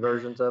movie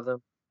versions of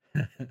them.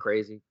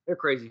 Crazy. They're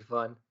crazy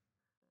fun.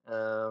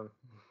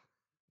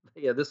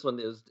 Yeah, this one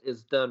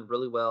is done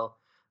really well.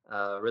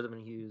 Rhythm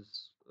and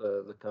Hughes,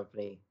 the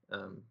company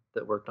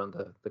that worked on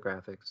the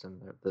graphics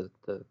and the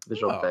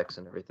visual effects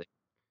and everything.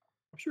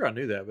 I'm sure I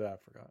knew that, but I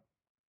forgot.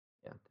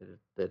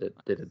 Yeah,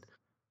 did a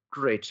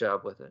great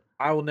job with it.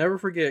 I will never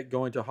forget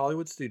going to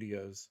Hollywood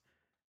Studios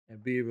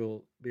and be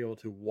able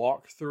to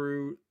walk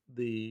through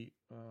the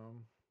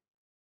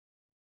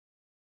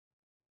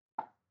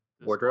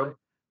wardrobe.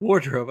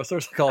 I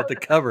started to call it the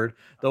cupboard,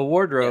 the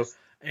wardrobe,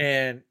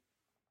 and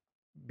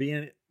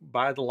being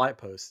by the light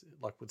post,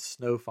 like with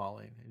snow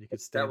falling, and you could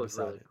stand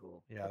beside really it.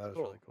 Cool. Yeah, that was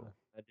really cool.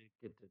 I did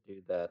get to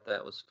do that.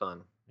 That was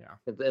fun. Yeah,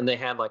 and they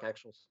had like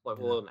actual,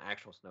 an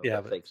actual snow,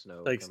 yeah, but fake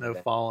snow, down.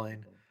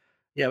 Falling.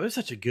 Yeah, but it's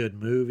such a good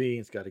movie.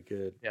 It's got a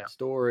good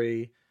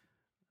story,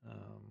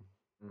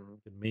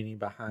 good meaning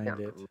behind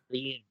it.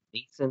 Liam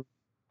Neeson,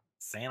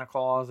 Santa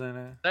Claus in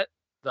it.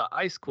 The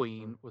Ice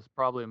Queen was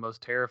probably the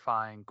most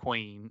terrifying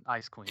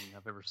Ice Queen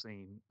I've ever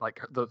seen.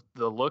 Like the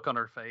look on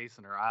her face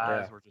and her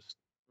eyes were just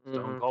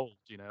stone cold,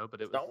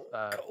 But it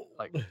was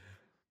like.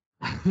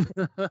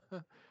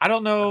 I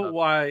don't know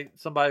why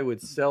somebody would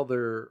sell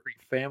their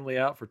family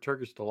out for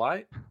Turkish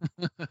delight.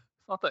 It's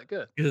not that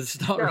good. Because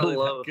it's not really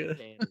that good.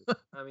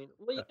 I mean,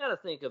 well, you got to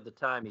think of the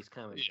time he's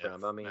coming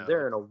from. I mean,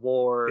 they're in a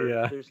war.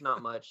 Yeah. There's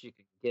not much you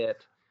can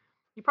get.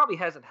 He probably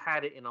hasn't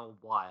had it in a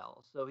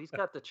while, so he's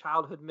got the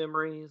childhood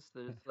memories.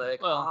 There's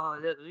like,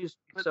 it used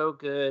to be so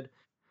good,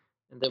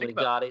 and then when he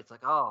got it, it's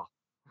like, oh.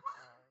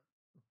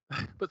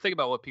 But think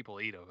about what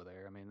people eat over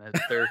there. I mean,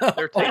 their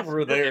tastes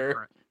over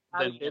there.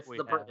 Than it's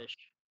the British,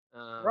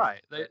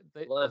 right?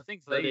 The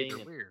things they eat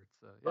are weird.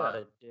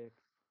 So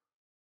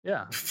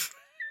yeah.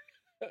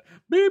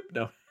 Beep.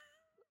 No.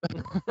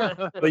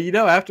 But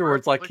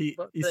afterwards, like he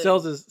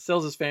sells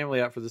his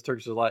family out for this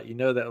Turkish delight.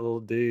 That little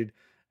dude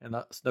and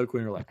the Snow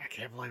Queen were like, I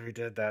can't believe he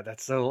did that.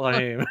 That's so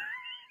lame.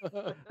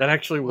 That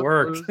actually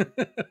worked.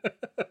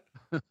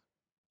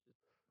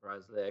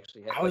 They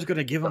actually had, I was going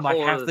to give him like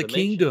half the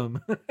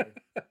kingdom.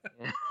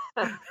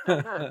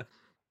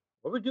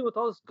 What do we do with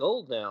all this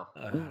gold now?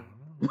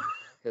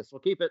 Guess we'll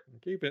keep it.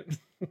 Keep it.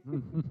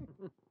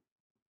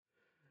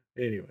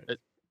 Anyway,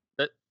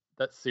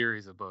 that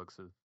series of books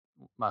is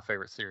my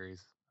favorite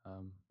series.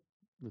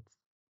 It's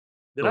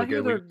Did Really I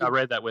hear good. I they're?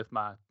 read that with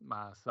my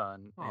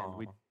son, and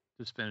we Oh,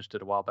 just finished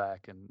it a while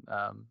back, and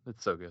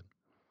it's so good.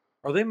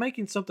 are they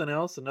making something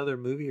else? Another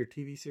movie or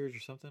TV series or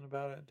something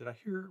about it? Did I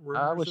hear I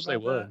rumors wish they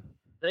about that? would.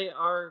 They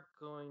are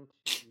going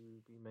to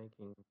be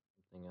making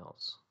something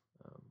else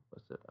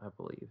with it, I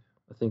believe.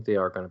 I think they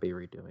are going to be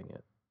redoing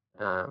it.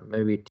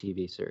 Maybe a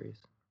TV series.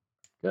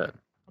 Good.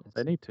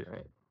 They need to.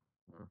 Right.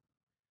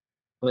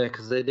 Well, yeah,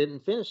 because they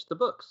didn't finish the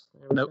books.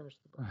 They never Nope. finished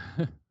the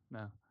books.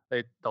 No.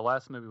 The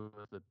last movie was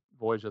the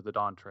Voyage of the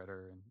Dawn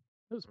Treader, and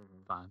it was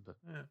fine, but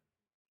Yeah,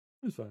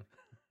 it was fun.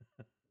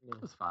 Yeah.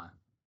 it was fine.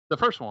 The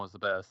first one was the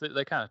best.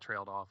 They kind of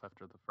trailed off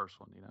after the first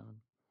one, you know.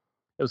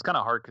 It was kind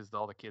of hard because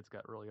all the kids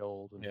got really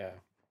old. And Yeah.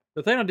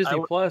 The thing on Disney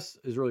w- Plus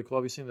is really cool.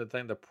 Have you seen the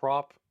thing, the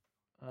prop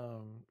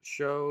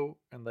show,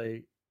 and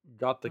they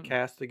got the Mm.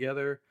 cast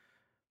together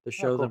to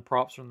show cool. them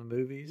props from the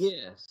movies?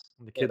 Yes.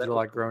 And the Yeah, kids that are was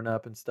like cool. grown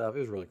up and stuff. It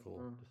was really cool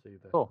to see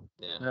the Cool.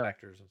 Yeah.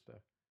 actors and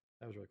stuff.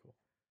 That was really cool.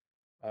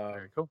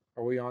 Very cool.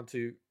 Are we on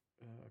to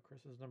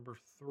Chris's number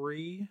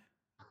 3?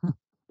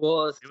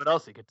 Well, See what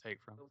else he could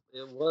take from.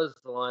 it was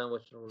The Lion,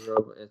 Witch, and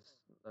Wardrobe. It's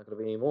not going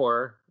to be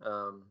anymore.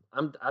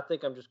 I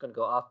think I'm just going to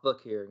go off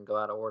book here and go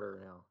out of order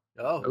now.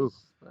 Oh.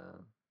 because,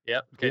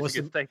 Yep. In case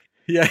it gets taken.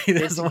 Yeah, he in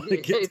doesn't want to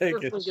case get this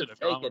taken. one Should've gets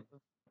gone taken.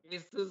 with In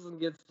case this one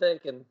gets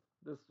taken,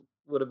 this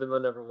would have been my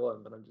number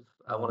one. But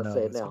I want to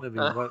say it it's now. going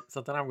to be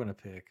something I'm going to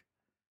pick.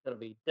 It's going to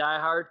be Die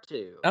Hard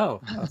 2. Oh,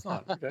 that's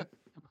not okay.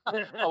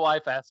 My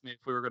wife asked me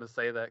if we were going to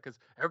say that because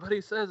everybody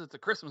says it's a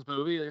Christmas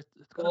movie. It's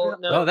gonna Well,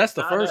 be... No, that's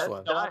the Die first Hard-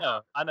 one.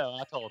 No, I know.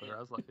 I told her. I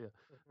was like, yeah,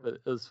 but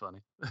it was funny.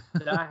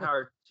 Die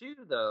Hard 2,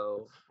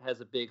 though,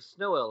 has a big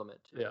snow element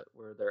to it,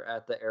 where they're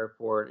at the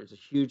airport. There's a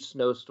huge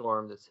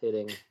snowstorm that's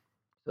hitting,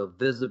 so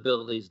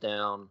visibility's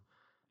down,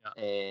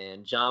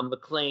 and John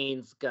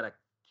McClane's got to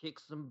kick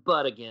some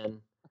butt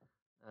again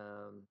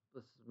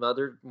with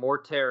some more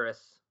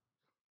terrorists.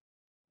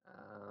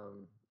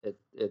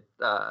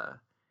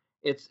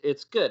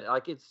 It's good.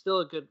 Like, it's still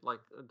a good, like,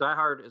 Die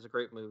Hard is a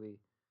great movie.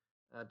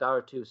 Die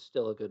Hard 2 is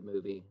still a good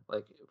movie.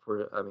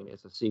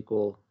 It's a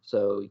sequel,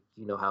 so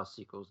you know how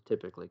sequels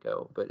typically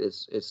go, but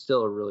it's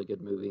still a really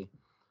good movie.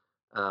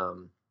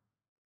 And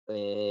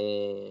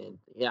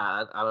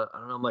yeah, I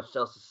don't know much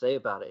else to say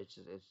about it. It's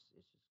just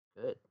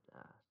good.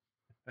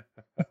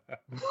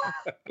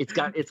 It's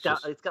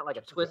got like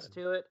a twist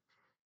to it.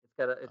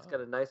 It's got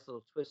a nice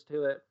little twist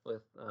to it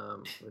with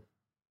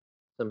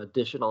some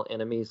additional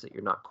enemies that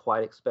you're not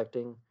quite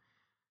expecting.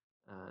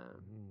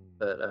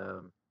 But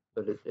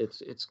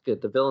it's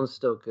good. The villain's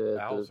still good.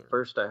 Bowser. The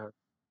first I heard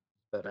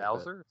better.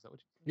 Bowser? Is that what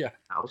you Yeah.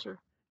 Bowser?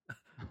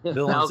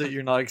 Villains that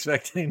you're not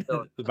expecting.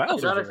 So, The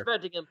Bowser's you're not here.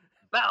 expecting him.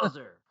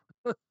 Bowser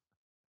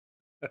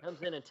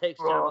comes in and takes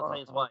John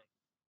McClane's wife.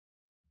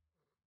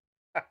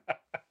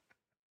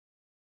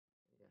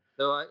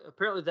 So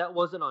apparently that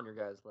wasn't on your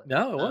guys' list.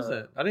 No, it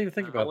wasn't. I didn't even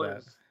think about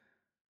that.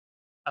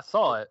 I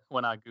saw it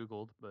when I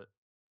Googled, but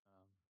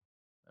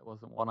that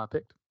wasn't one I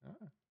picked.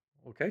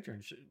 Well,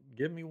 Katrin,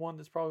 give me one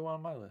that's probably one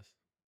on my list.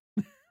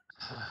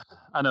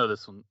 I know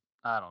this one.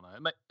 I don't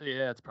know.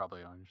 It's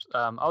probably on yours.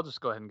 I'll just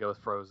go ahead and go with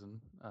Frozen.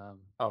 No,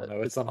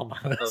 it's not on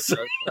my list.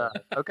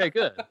 Okay,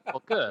 good.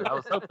 Well, good. I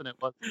was hoping it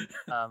was.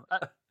 I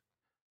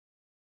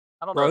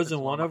don't know. Frozen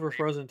 1 over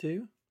Frozen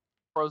 2?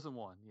 Frozen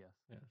 1,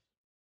 yes.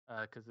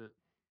 Because it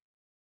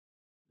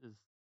is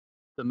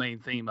the main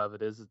theme of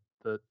it is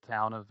the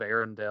town of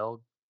Arendelle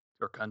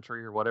or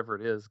country or whatever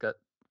it is got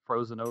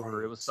frozen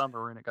over. It was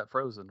summer and it got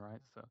frozen, right?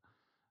 So,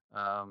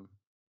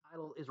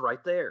 title is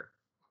right there.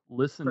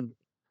 Listen.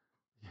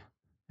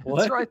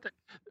 What? It's right there.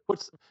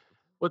 What's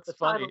the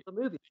funny? Title of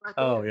the movie. Right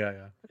there. Oh yeah.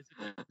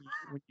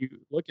 When you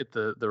look at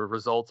the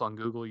results on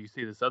Google, you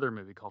see this other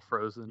movie called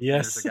Frozen.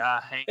 Yes. There's a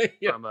guy hanging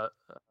from a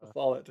I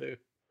saw it too.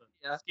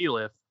 ski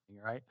lift,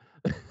 right?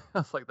 I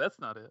was like, that's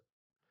not it.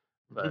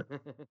 But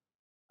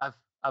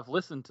I've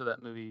listened to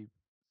that movie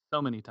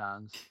so many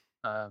times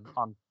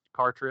on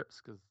car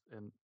trips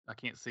and I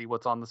can't see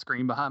what's on the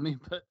screen behind me,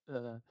 but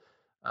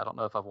I don't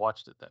know if I've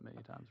watched it that many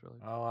times really.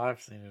 Oh,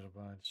 I've seen it a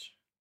bunch.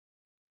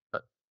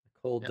 But the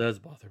cold does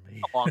bother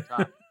me. A long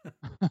time.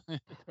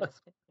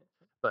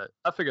 But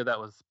I figured that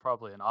was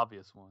probably an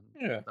obvious one.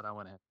 Yeah. That I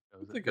went ahead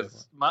and chose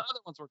because my other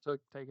ones were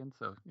taken,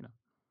 so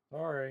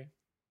Sorry.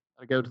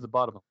 I go to the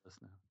bottom of the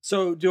list now.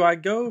 So do I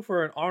go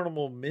for an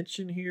honorable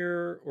mention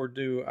here, or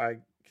do I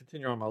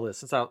continue on my list?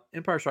 Since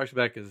Empire Strikes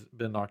Back has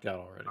been knocked out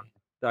already.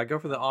 Do I go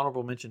for the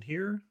honorable mention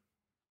here?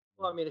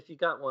 Well, I mean, if you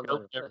got one,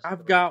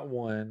 I've got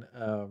one,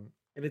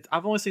 and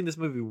I've only seen this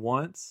movie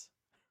once,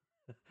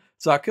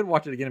 so I could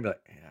watch it again and be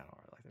like, I don't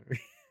really like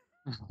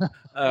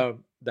that movie.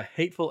 The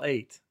Hateful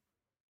Eight.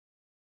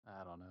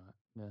 I don't know.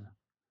 Yeah,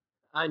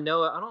 I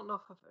know. I don't know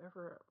if I've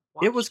ever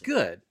watched it was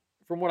good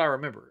from what I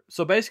remember.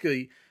 So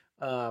basically,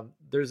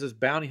 there's this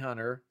bounty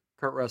hunter,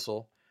 Kurt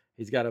Russell.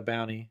 He's got a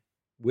bounty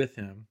with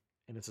him,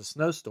 and it's a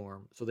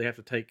snowstorm. So they have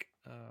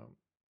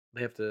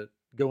to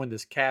go in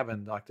this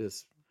cabin, like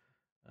this.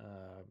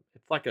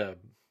 It's like a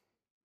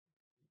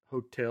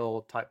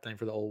hotel type thing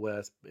for the Old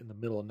West in the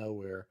middle of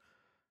nowhere.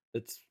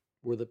 It's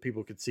where the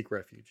people could seek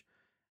refuge.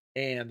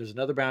 And there's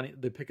another bounty.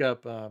 They pick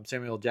up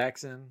Samuel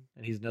Jackson,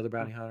 and he's another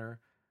bounty hunter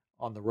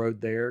on the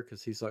road there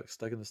because he's like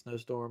stuck in the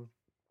snowstorm.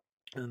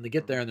 And then they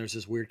get there, and there's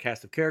this weird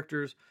cast of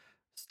characters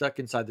stuck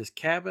inside this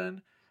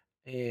cabin.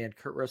 And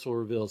Kurt Russell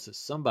reveals that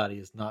somebody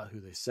is not who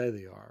they say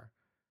they are,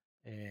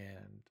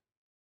 and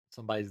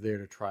somebody's there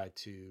to try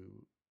to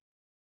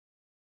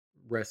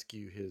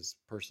rescue his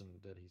person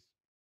that he's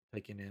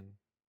taking in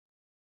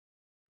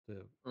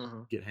to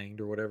get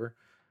hanged or whatever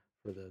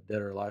for the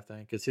dead or alive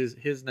thing. Because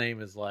his name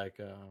is like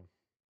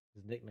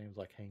his nickname's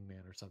like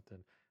Hangman or something.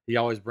 He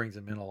always brings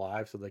them in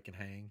alive so they can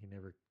hang. He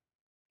never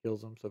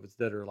kills them. So if it's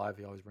dead or alive,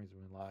 he always brings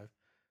them in alive.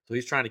 So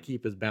he's trying to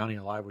keep his bounty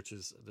alive, which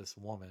is this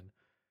woman.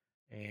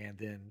 And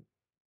then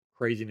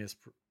craziness.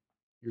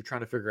 You're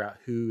trying to figure out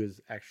who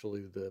is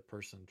actually the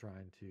person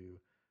trying to,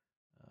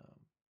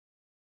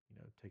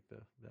 take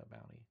that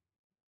bounty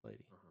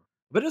lady.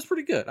 But it's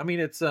pretty good. I mean,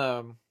 it's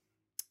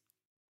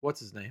what's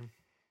his name?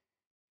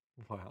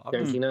 Wow,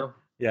 Tarantino.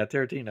 Yeah,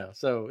 Tarantino.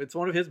 So it's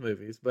one of his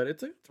movies, but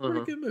it's a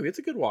pretty good movie. It's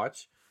a good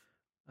watch.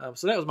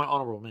 So that was my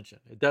honorable mention.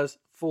 It does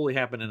fully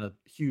happen in a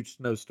huge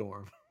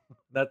snowstorm.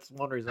 That's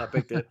one reason I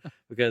picked it,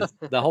 because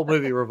the whole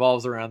movie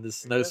revolves around this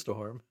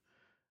snowstorm.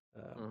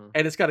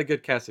 And it's got a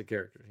good cast of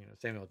characters.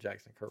 Samuel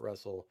Jackson, Kurt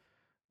Russell.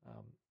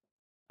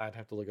 I'd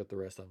have to look up the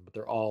rest of them, but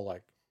they're all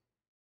like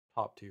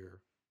top tier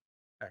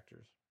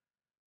actors.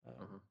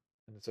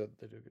 And so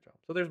they do a good job.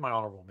 So there's my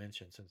honorable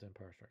mention since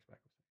Empire Strikes Back.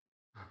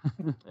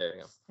 There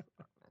you go.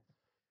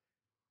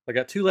 I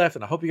got 2 left,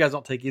 and I hope you guys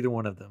don't take either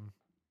one of them.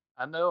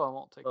 I know I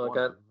won't take one of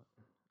them.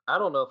 I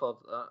don't know if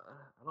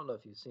I don't know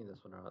if you've seen this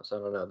one or not, so I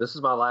don't know. This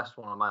is my last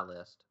one on my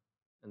list,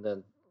 and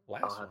then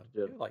I'll have to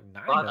do it. Like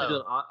 9.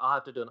 I'll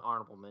have to do an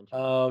honorable mention.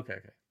 Oh, okay.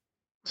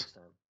 Next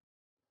time.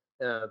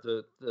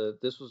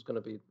 This was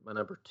going to be my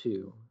number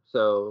 2.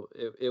 So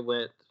it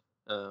went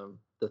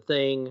The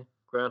Thing,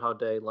 Groundhog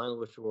Day, Lion, the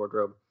Witch, the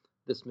Wardrobe,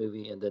 this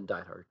movie, and then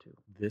Die Hard 2.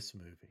 This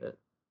movie.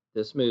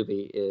 This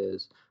movie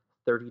is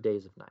 30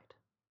 Days of Night.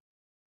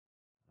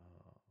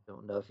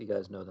 Don't know if you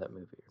guys know that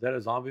movie. Is that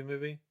a zombie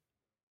movie?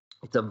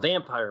 It's a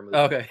vampire movie.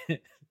 Okay.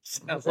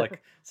 Sounds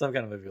like some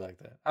kind of movie like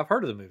that. I've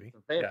heard of the movie.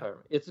 Vampire.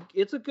 Yeah.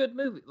 It's a good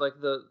movie.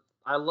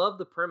 I love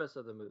the premise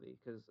of the movie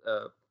because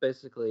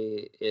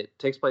basically it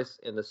takes place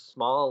in this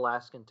small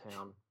Alaskan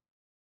town,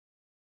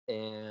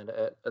 and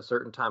at a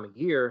certain time of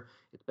year,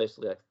 it's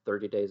basically like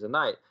 30 days a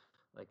night.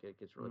 Like it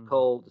gets really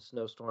cold, the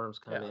snowstorms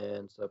come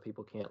in, so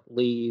people can't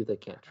leave, they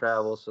can't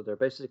travel, so they're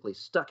basically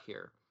stuck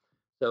here.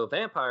 So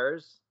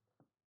vampires,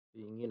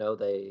 being,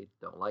 they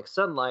don't like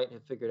sunlight,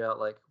 have figured out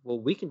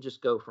we can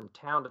just go from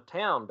town to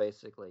town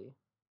basically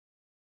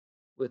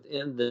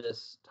within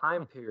this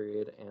time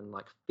period and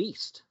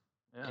feast.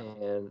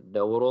 And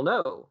no one will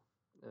know,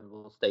 and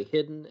we'll stay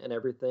hidden and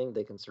everything.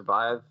 They can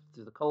survive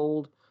through the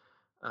cold.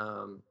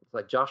 It's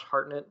like Josh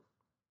Hartnett,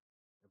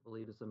 I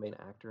believe, is the main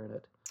actor in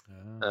it.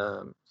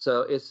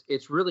 So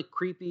it's really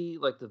creepy.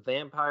 Like the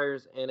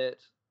vampires in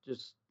it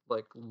just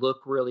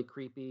look really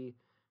creepy.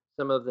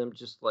 Some of them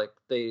just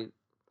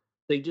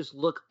they just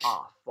look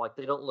off. Like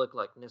they don't look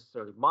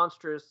necessarily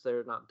monstrous.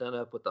 They're not done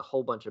up with a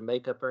whole bunch of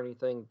makeup or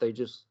anything. They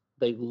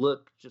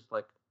look just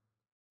like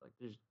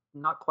they're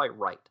not quite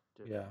right.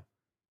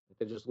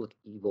 They just look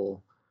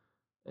evil,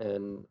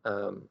 and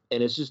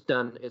it's just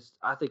done.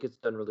 I think it's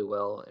done really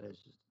well, and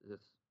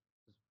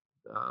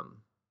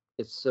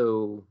it's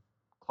so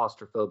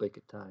claustrophobic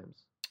at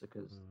times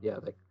because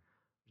there's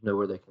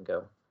nowhere they can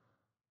go.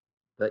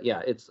 But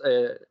it's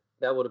that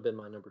would have been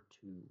my number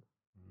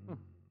 2,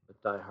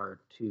 with Die Hard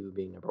 2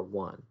 being number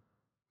 1.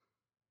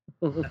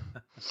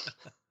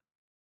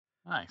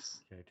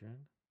 Nice. Okay, Jen.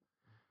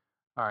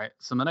 All right,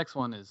 so my next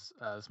one is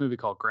this movie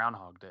called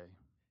Groundhog Day,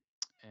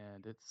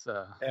 and it's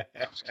sorry.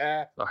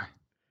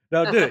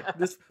 No, do it.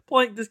 Just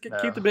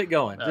keep the bit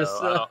going. No, just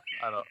I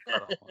don't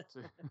want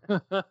to.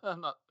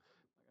 I'm not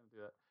gonna do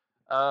that.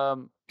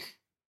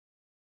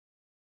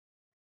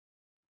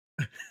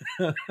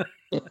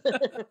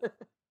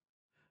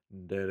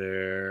 Dead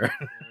air.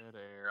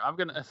 I'm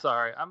gonna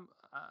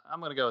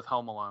go with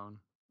Home Alone.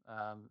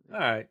 All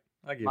right,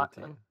 I give it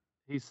to you.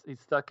 He's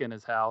stuck in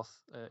his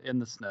house in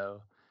the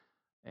snow,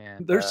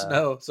 and there's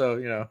snow, so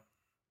Yeah,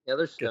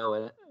 there's snow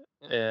in it.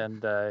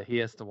 And he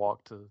has to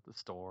walk to the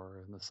store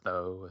in the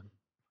snow, and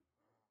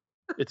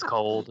it's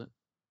cold.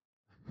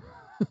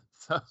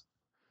 So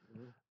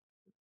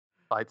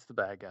fights the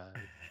bad guy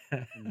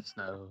in the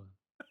snow.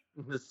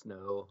 The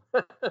snow.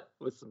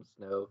 With some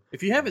snow.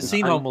 If you haven't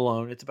seen Home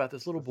Alone, it's about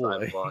this little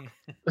boy.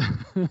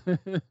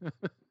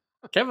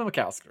 Kevin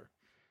McAllister.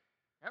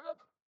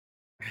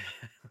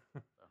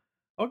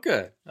 Oh,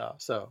 good.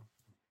 So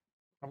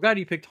I'm glad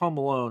you picked Home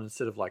Alone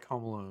instead of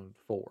Home Alone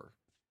 4.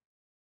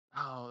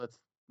 Oh, that's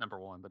number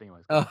 1. But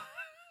anyways.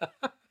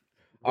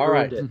 All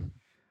right.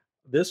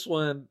 This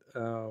one,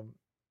 I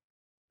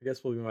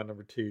guess will be my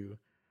number 2.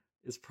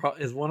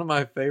 Is one of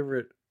my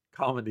favorite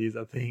comedies,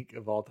 I think,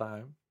 of all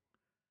time.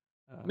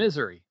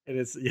 Misery. And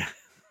it's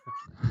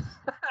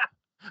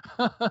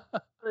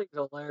That's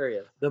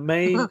hilarious. The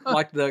main,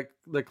 like the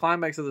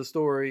climax of the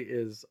story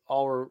is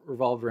all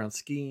revolved around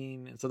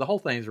skiing, and so the whole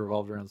thing's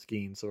revolved around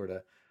skiing, sort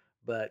of.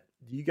 But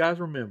do you guys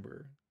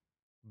remember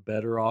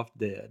Better Off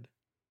Dead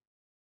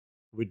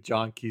with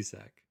John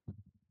Cusack?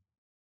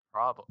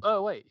 Probably.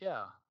 Oh wait,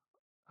 yeah.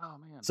 Oh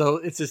man. So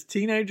it's this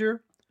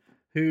teenager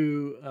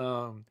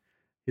who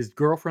his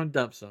girlfriend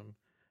dumps him,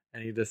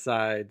 and he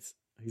decides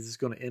he's just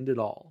going to end it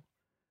all.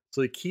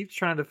 So he keeps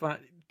trying to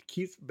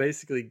keeps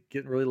basically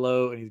getting really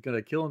low, and he's going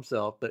to kill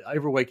himself. But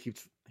every way he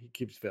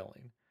keeps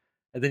failing.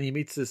 And then he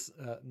meets this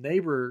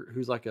neighbor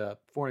who's like a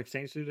foreign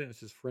exchange student.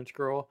 It's this French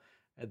girl,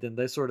 and then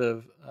they sort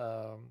of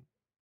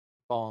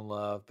fall in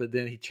love. But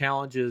then he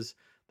challenges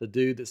the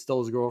dude that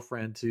stole his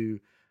girlfriend to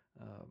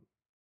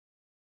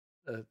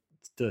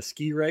a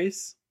ski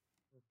race.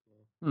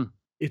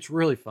 It's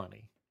really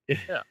funny.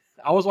 Yeah.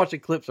 I was watching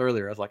clips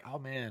earlier. I was like, oh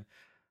man,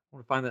 I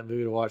want to find that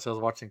movie to watch. So I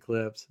was watching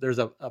clips. There's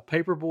a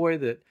paper boy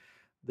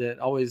that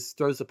always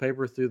throws the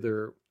paper through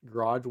their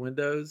garage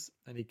windows,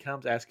 and he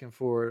comes asking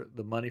for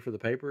the money for the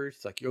papers.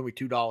 It's like, you owe me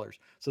 $2.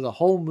 So the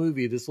whole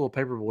movie, this little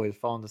paper boy is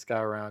following this guy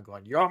around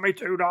going, you owe me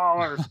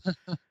 $2.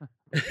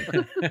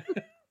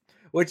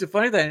 Which the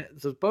funny thing,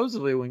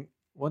 supposedly when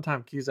one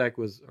time Cusack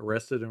was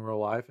arrested in real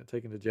life and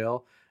taken to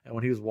jail, and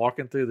when he was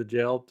walking through the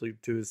jail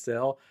to his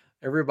cell,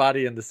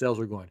 everybody in the cells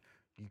were going,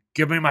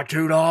 give me my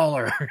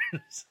 $2.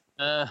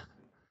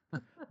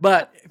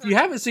 But if you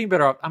haven't seen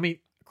Better Off, I mean,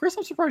 Chris,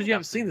 I'm surprised you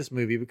haven't seen this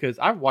movie because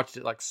I've watched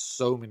it like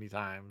so many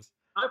times.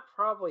 I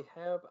probably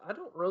have. I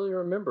don't really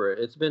remember it.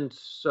 It's been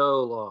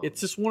so long. It's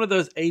just one of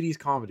those 80s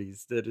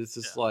comedies that is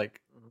just like,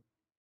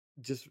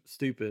 just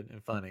stupid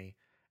and funny.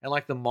 And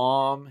like his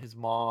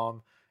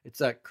mom,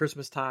 it's at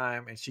Christmas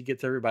time and she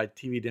gets everybody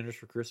TV dinners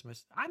for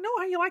Christmas. I know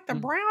how you like the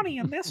brownie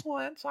in this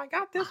one, so I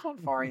got this one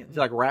for you. She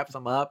like wraps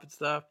them up and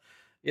stuff.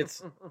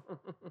 It's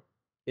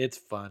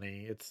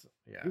funny. It's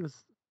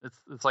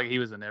It's like he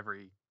was in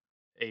every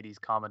 80s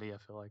comedy, I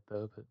feel like,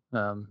 though. But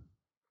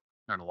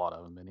there a lot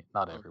of them,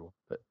 not everyone,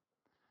 but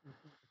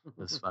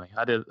it's funny.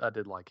 I did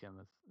like him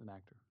as an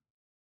actor.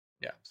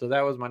 Yeah, so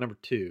that was my number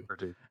 2.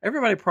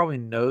 Everybody probably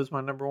knows my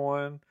number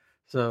 1.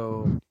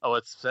 So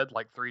it's said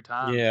like 3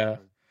 times. Yeah,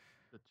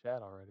 the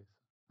chat already.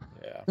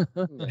 Yeah.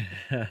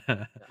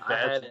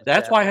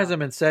 That's why it hasn't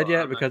been said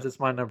yet, because it's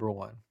my number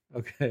 1.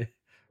 Okay.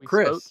 We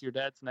Chris spoke your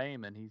dad's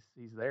name, and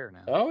he's there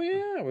now. Oh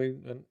yeah,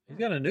 he's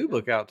got a new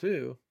book out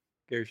too.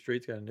 Gary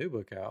Street's got a new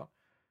book out,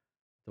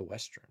 The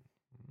Western.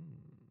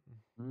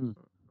 I'm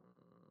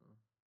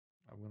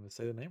going to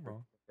say the name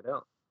wrong. Check it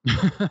out.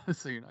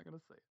 So you're not going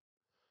to say it.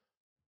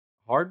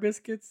 Hard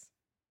biscuits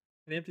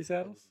and empty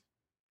saddles.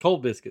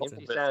 Cold biscuits.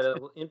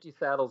 Empty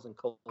saddles and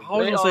cold. I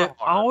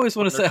always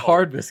want to say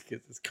hard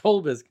biscuits. It's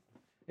cold biscuits.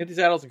 Empty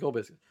saddles and cold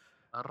biscuits.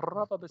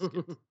 Rubber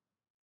biscuits.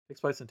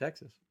 Takes place in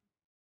Texas.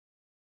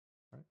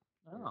 Right.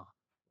 Oh.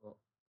 Well,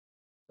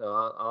 so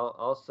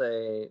I'll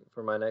say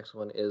for my next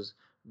one is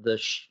no.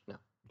 No.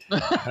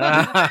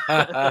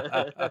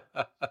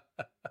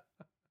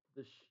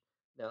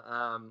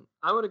 I'm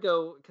gonna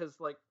go because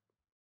like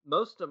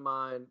most of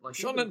mine, like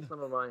some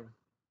of my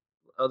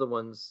other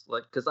ones,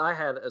 like because I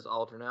had as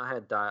alternate, I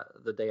had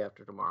The Day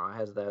After Tomorrow. I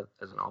had that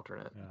as an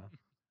alternate. Yeah.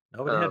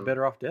 Nobody had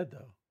Better Off Dead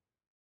though.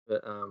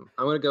 But I'm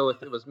gonna go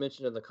with it was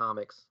mentioned in the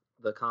comments,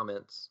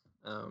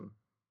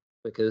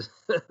 because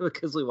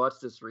we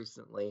watched this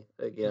recently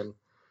again.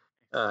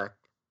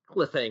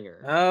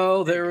 Cliffhanger.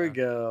 Oh, there we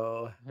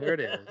go. There it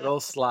is.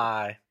 Little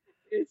Sly.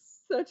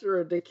 It's such a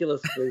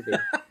ridiculous movie.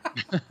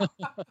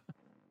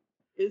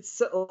 It's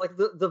so, like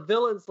the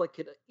villains like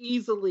could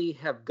easily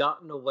have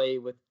gotten away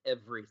with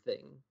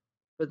everything,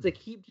 but they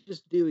keep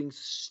just doing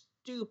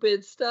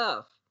stupid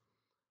stuff.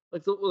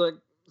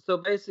 So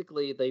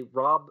basically,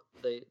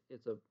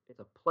 it's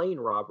a plane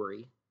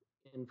robbery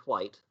in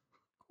flight,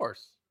 of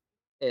course,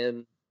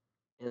 and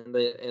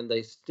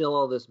they steal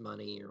all this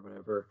money or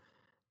whatever,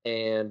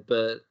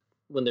 but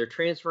when they're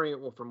transferring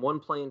it from one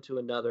plane to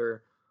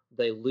another,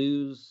 they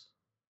lose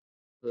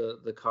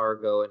the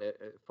cargo and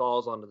it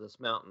falls onto this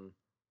mountain.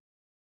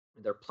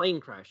 Their plane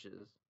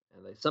crashes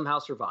and they somehow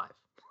survive.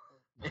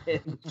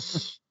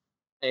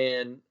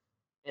 and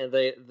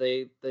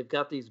they've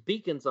got these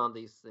beacons on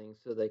these things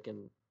so they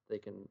can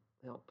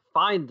help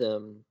find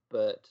them,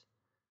 but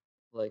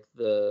like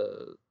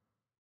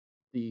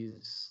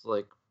these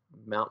like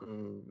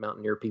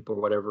mountaineer people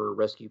or whatever,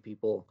 rescue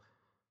people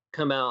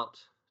come out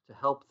to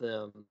help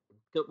them.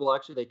 Well,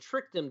 actually they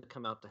trick them to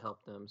come out to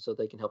help them so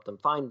they can help them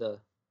find the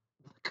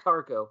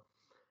cargo.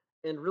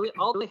 And really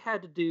all they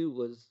had to do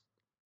was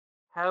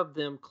have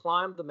them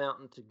climb the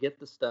mountain to get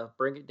the stuff,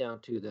 bring it down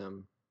to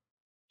them,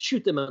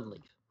 shoot them and leave.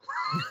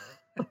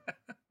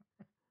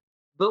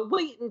 But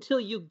wait until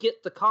you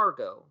get the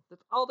cargo.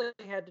 That's all they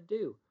had to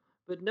do.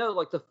 But no,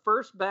 like the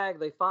first bag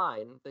they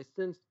find, they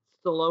send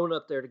Stallone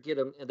up there to get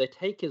him, and they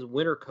take his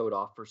winter coat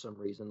off for some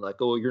reason.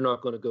 Like, oh, you're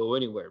not going to go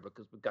anywhere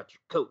because we got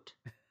your coat.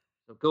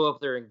 So go up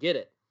there and get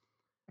it.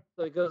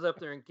 So he goes up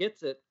there and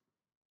gets it.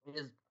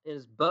 And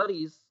his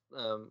buddies,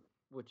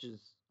 which is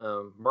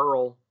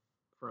Merle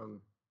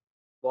from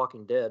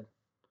Walking Dead,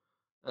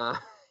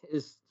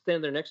 is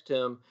standing there next to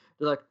him.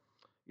 They're like,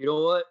 you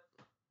know what?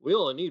 We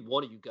only need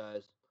one of you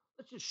guys.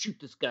 Let's just shoot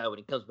this guy when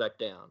he comes back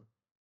down.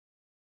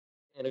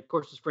 And of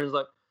course, his friend's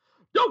like,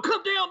 don't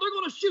come down. They're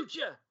going to shoot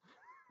you.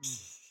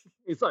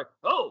 He's like,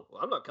 oh,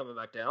 well, I'm not coming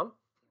back down.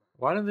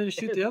 Why didn't they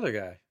shoot the other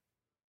guy?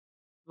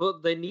 Well,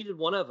 they needed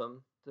one of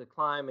them to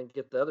climb and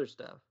get the other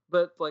stuff.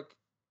 But, like,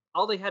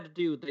 all they had to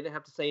do, they didn't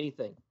have to say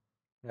anything.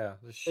 Yeah,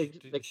 just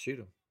shoot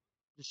him.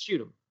 Just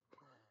shoot him.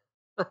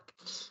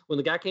 When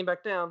the guy came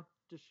back down,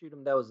 just shoot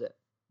him. That was it.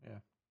 Yeah.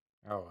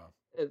 Oh,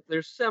 wow.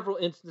 There's several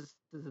instances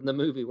in the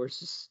movie where it's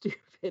just stupid.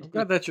 I'm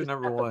glad that's your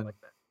number one. Like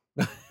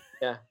that.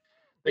 Yeah.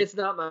 It's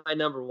not my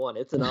number one.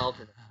 It's an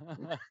alternate.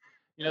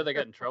 They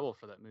got in trouble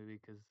for that movie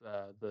because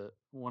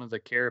one of the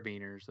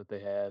carabiners that they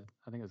had,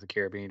 I think it was a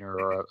carabiner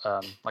or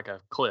like a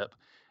clip,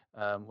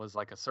 was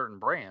like a certain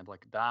brand,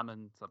 like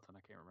Diamond something,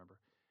 I can't remember.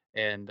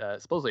 And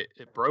supposedly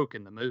it broke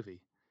in the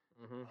movie.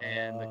 Mm-hmm.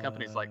 And the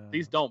company's like,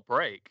 these don't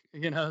break.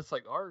 It's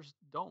like, ours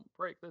don't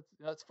break.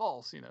 That's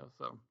false.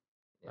 So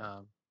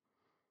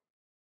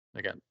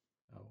they got a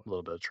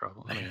little bit of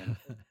trouble.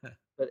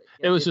 But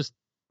it was just,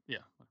 yeah.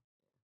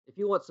 If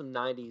you want some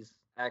 90s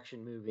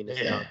action movie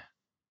nostalgia.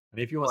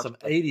 And if you want some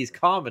 80s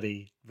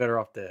comedy, Better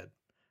Off Dead.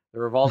 It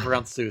revolves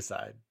around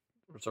suicide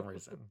for some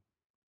reason.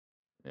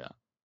 Yeah.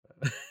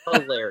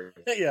 Hilarious.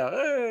 Yeah.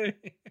 Hey.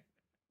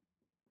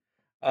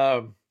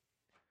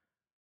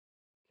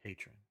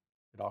 Patron.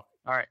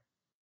 All right.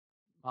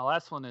 My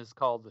last one is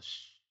called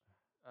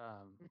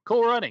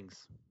Cool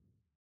Runnings.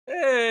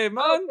 Hey,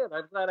 man. Oh, good.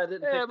 I'm glad I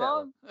didn't pick that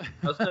one.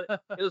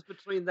 It was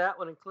between that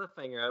one and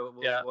Cliffhanger.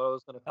 What I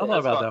was going to pick. I thought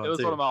about that one, it was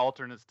too. one of my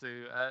alternates,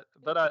 too.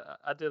 But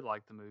I did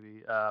like the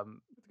movie. It's a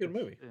good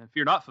movie. If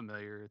you're not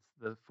familiar, it's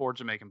the 4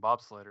 Jamaican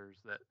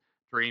bobsledders that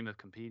dream of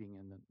competing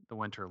in the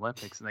Winter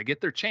Olympics. And they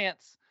get their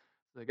chance.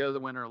 They go to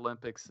the Winter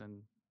Olympics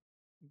and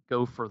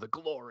go for the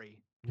glory.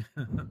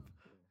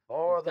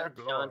 Or the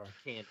glory. John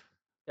Candy.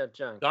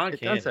 John Candy.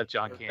 It does have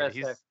John The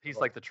Candy. best He's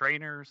like the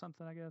trainer or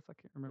something, I guess. I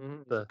can't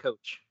remember. The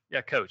coach.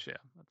 Yeah, coach.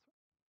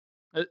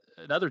 Yeah.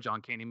 Another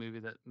John Candy movie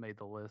that made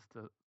the list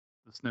of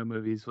the snow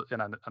movies,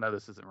 and I know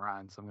this isn't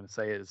Ryan, so I'm going to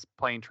say it is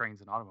Plane,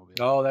 Trains, and Automobiles.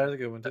 Oh, that's a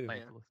good one too.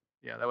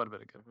 Yeah, that would have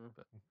been a good one.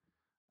 But,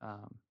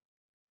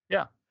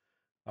 yeah.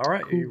 All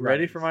right, are you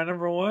ready for my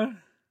number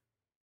one?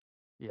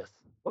 Yes.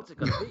 What's it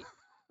going to be?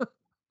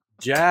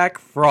 Jack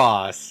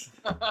Frost.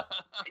 I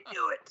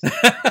knew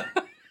it.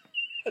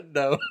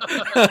 No.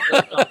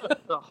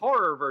 The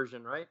horror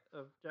version, right,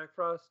 of Jack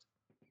Frost?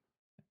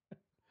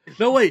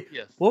 No, wait.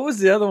 Yes. What was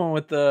the other one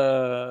with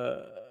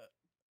the...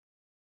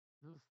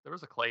 There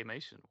was a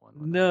claymation one.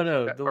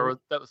 No. That was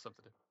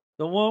something different.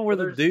 The one where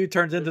the dude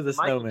turns into the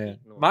snowman.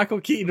 Michael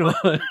Keaton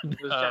one.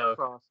 It was Jack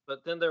Frost.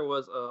 But then there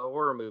was a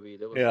horror movie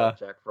that was like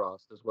Jack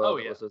Frost as well. Oh,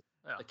 yeah. It was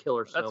a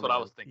killer snowman. That's what I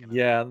was thinking of.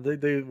 Yeah, they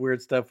do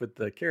weird stuff with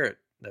the carrot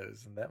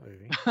nose in that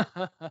movie.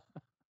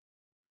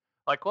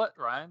 Like what,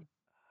 Ryan?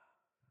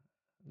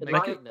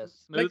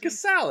 Make a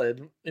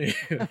salad.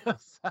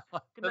 That's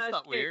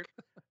not weird.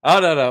 Oh,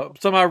 no.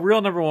 So my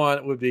real number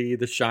one would be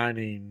The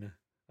Shining.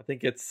 I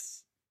think it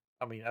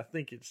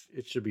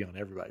should be on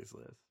everybody's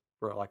list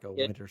for like a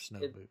winter snow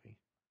movie.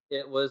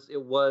 It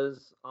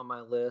was on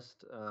my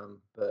list,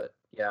 but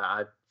yeah,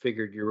 I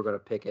figured you were going to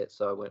pick it,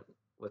 so I went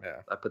with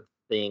I put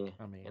the Thing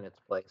in its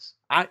place.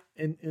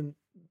 And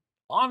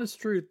honest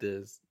truth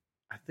is,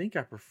 I think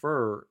I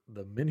prefer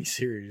the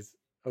miniseries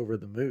over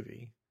the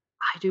movie.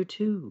 I do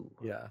too.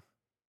 Yeah.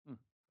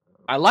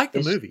 I like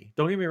the movie.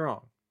 Don't get me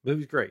wrong. The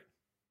movie's great.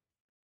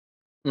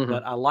 Mm-hmm.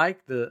 But I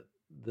like the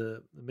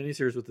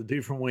miniseries with the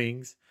dude from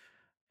Wings,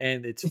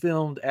 and it's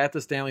filmed at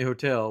the Stanley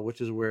Hotel, which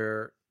is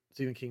where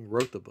Stephen King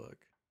wrote the book.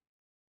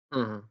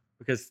 Mm-hmm.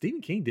 Because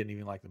Stephen King didn't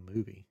even like the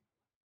movie.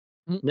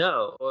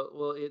 No.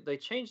 Well, they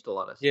changed a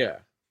lot of stuff. Yeah.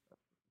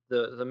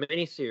 The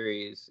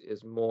miniseries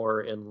is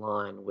more in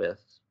line with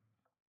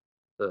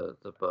the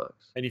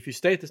books. And if you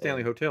stay at the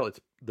Stanley Hotel, it's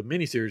the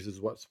miniseries is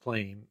what's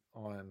playing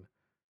on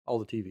all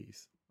the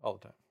TVs all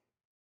the time.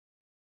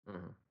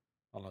 Mm-hmm.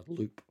 On a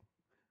loop.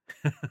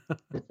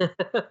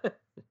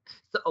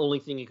 It's the only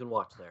thing you can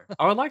watch there.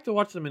 I would like to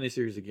watch the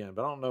miniseries again,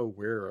 but I don't know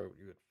where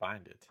you would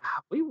find it.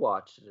 We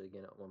watched it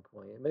again at one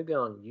point, maybe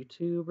on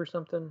YouTube or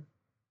something.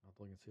 I'll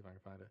look and see if I can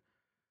find it.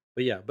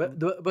 But yeah,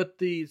 but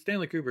the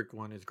Stanley Kubrick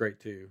one is great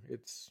too.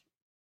 It's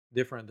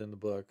different than the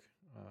book.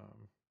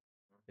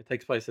 It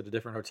takes place at a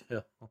different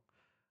hotel.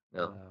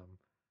 No.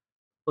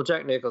 Well,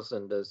 Jack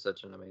Nicholson does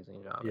such an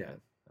amazing job. Yeah.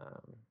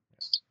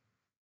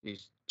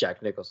 He's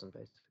Jack Nicholson,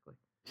 basically.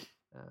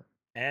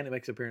 And it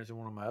makes an appearance in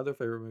one of my other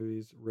favorite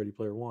movies, Ready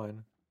Player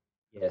One.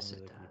 Yes,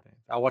 it does.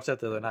 I watched that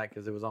the other night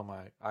because it was on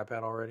my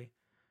iPad already.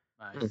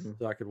 Nice.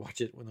 So I could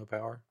watch it with no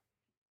power.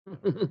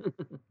 Love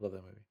that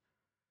movie.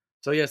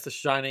 So yes, The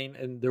Shining,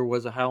 and there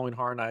was a Halloween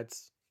Horror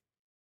Nights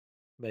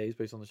maze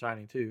based on The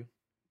Shining too,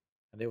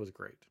 and it was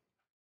great.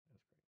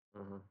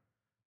 Mm-hmm.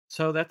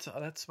 So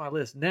that's my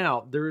list.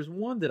 Now there is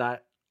one that I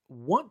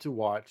want to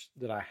watch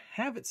that I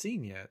haven't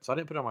seen yet, so I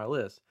didn't put it on my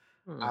list.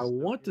 I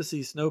want to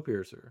see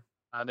Snowpiercer.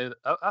 I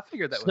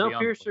figured that would be on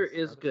the list. Snowpiercer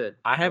is good.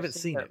 I haven't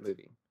seen that it.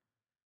 movie.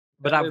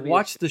 But That I've movie is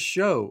watched the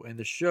show, and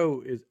the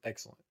show is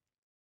excellent.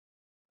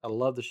 I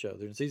love the show.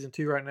 They're in season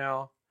 2 right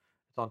now.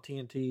 It's on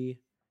TNT.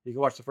 You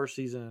can watch the first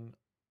season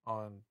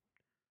on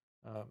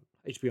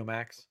HBO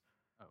Max,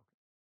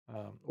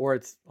 or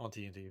it's on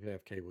TNT. If you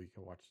have cable, you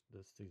can watch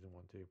this season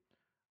 1 too.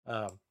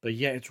 But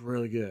yeah, it's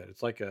really good.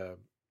 It's like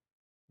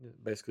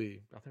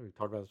basically, I think we've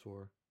talked about this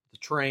before. The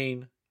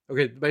train.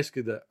 Okay,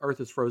 basically the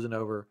Earth is frozen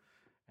over,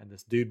 and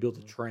this dude builds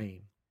a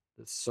train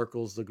that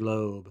circles the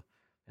globe,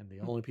 and the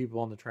only people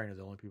on the train are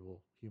the only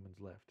humans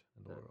left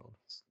in the world.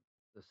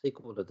 the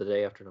sequel to The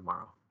Day After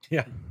Tomorrow.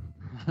 Yeah.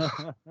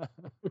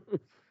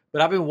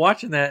 But I've been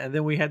watching that, and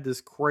then we had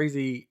this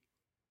crazy,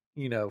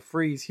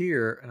 freeze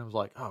here, and I was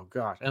like, oh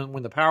gosh. And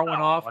when the power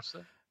went off,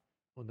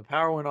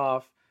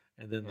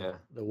 and then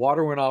the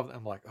water went off,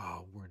 I'm like,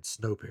 oh, we're in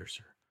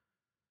Snowpiercer.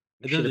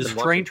 And then this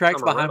train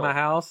tracks behind my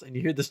house, and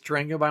you hear this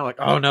train go by. I'm like,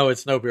 oh no,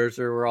 it's Snowpiercer.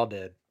 We're all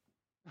dead.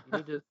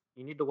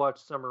 You need to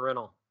watch Summer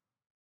Rental.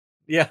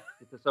 Yeah.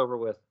 Get this over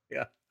with.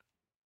 Yeah.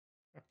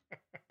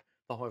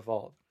 It's all my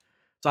fault.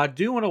 So I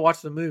do want to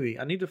watch the movie.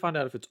 I need to find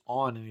out if it's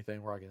on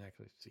anything where I can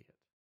actually see it.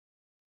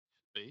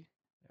 Be?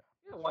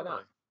 Yeah, why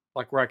not?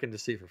 Like where I can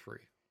just see it for free.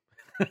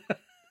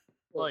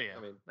 Well, yeah,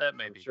 I mean, that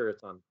may I'm be. sure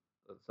it's on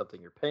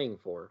something you're paying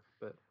for,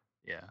 but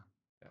yeah.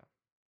 I'll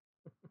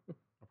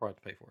probably have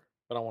to pay for it,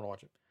 but I want to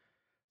watch it.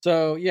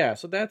 So yeah,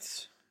 so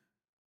that's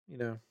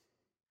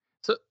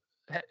So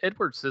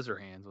Edward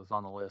Scissorhands was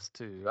on the list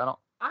too. I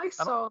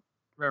don't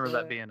remember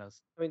that being a.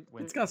 I mean,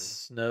 it's got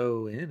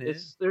snow in it.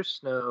 There's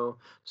snow.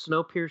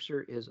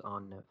 Snowpiercer is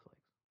on Netflix.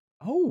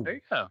 Oh, there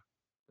you go.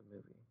 The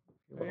movie.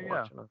 If you want to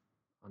watch it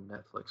on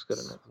Netflix, go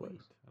to Netflix.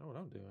 Sweet. I know what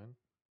I'm doing.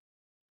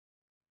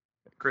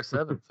 Chris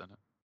Evans in it.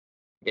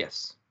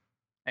 Yes.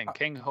 And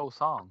King Ho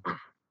Song.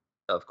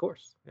 Of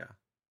course. Yeah.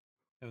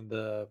 And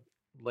the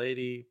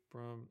lady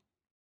from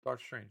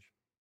Doctor Strange.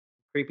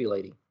 Creepy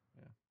lady.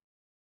 Yeah.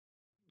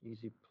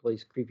 Usually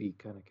plays creepy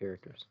kind of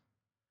characters.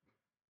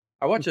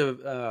 I watch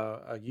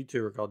a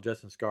YouTuber called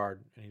Justin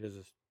Scard, and he does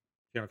this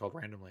channel called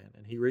Random Land,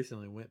 and he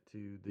recently went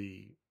to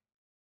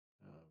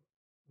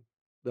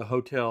the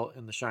hotel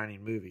in the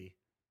Shining movie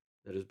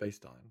that is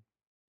based on,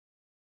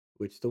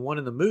 which the one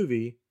in the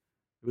movie,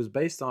 it was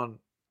based on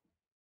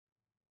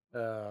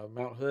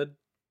Mount Hood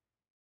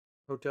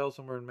Hotel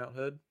somewhere in Mount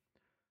Hood,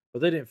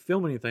 but they didn't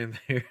film anything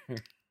there.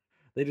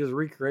 They just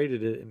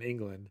recreated it in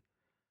England.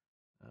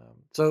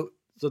 So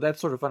that's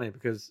sort of funny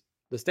because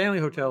the Stanley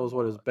Hotel is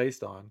what it's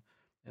based on,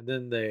 and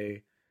then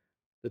the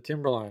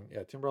Timberline,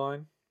 that's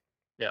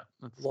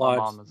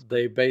Lodge,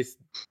 they based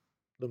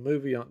the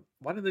movie on.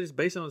 Why didn't they just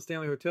base it on the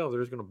Stanley Hotel?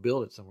 They're just going to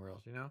build it somewhere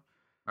else,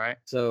 Right.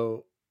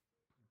 So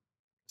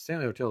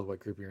Stanley Hotel is way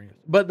creepier.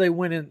 But they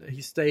went in.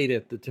 He stayed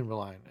at the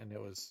Timberline, and it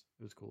was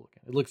cool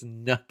looking. It looks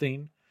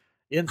nothing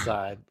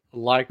inside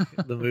like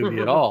the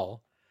movie at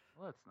all.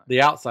 Well, that's nice.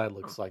 The outside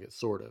looks like it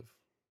sort of.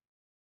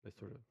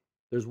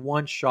 There's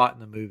one shot in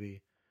the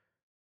movie,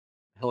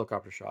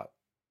 helicopter shot,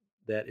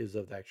 that is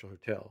of the actual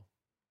hotel,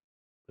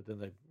 but then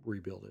they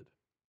rebuild it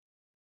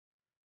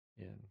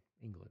in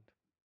England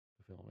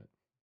to film it.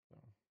 So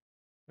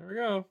there we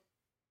go.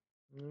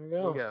 There we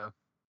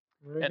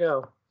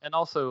go. And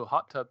also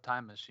Hot Tub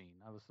Time Machine.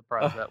 I was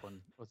surprised that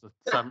one was a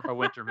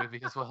winter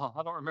movie as well.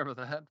 I don't remember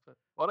that, but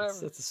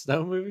whatever. It's a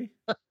snow movie?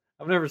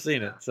 I've never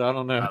seen it, so I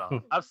don't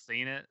know. I've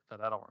seen it,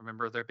 but I don't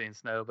remember there being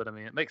snow. But I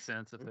mean, it makes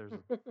sense if there's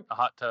a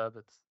hot tub.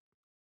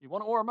 You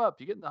want to warm up,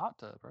 you get in the hot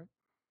tub, right?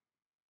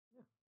 I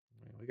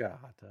mean, we got a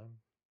hot tub.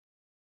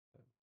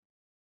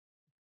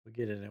 We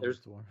get in it. There's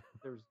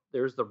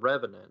The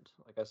Revenant.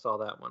 Like I saw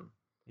that one.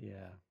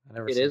 Yeah, I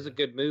never. It is a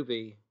good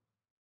movie.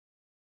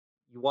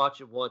 You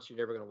watch it once, you're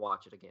never going to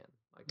watch it again.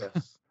 Like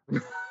that's.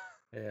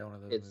 Yeah, one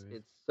of those movies.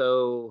 It's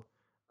so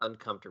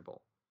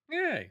uncomfortable.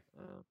 Yay.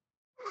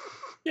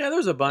 Yeah,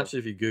 there's a bunch.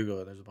 If you Google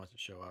it, there's a bunch that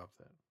show up.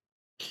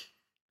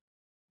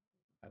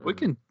 We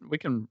can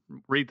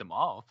read them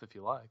off if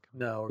you like.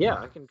 No. Yeah,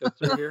 I can go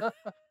through here.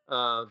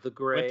 The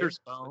Gray. Winter's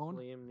Bone.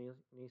 Liam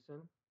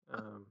Neeson.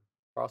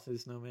 Frosty the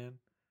Snowman.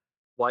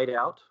 White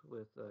Out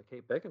with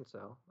Kate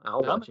Beckinsale.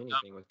 I'll watch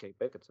anything with Kate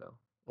Beckinsale.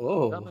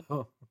 Oh.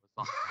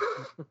 I'll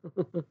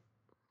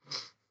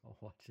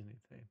watch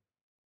anything.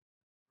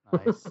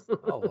 Nice.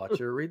 I'll watch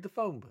her read the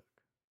phone book.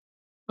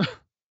 I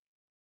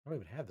don't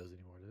even have those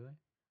anymore, do they?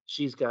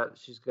 She's got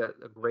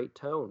a great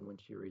tone when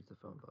she reads the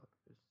phone book.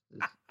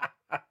 It's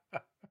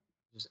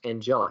just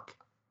angelic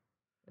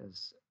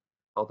as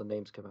all the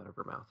names come out of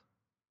her mouth.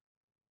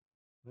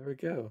 There we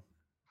go.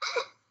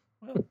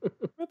 Well,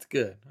 that's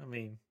good. I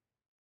mean,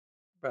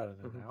 about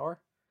an hour.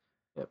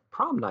 Yeah,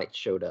 Prom Night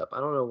showed up. I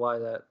don't know why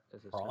that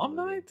is. Prom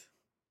Night?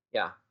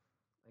 Yeah.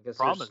 I guess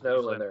Prom there's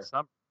snow in there.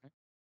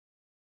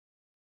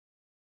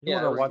 You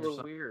know what I watched? A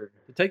little weird.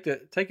 To take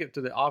it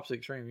to the opposite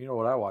extreme, you know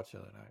what I watched the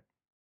other night?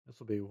 This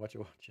will be what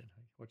you're watching.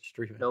 What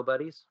streaming?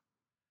 Nobodies?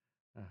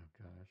 Oh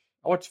gosh.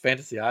 I watched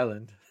Fantasy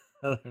Island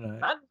the other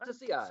night.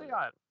 Fantasy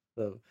Island.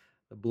 The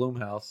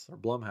Blumhouse or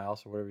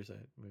whatever you say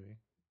movie.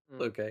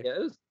 Okay. Yeah,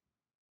 it was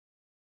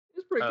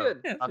pretty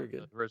good. Yeah, it's pretty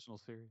good. The original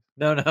series.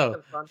 No.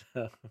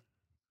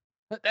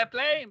 That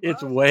plane.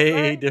 It's boss, way that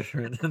plane.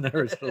 different than the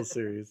original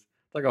series.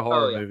 It's like a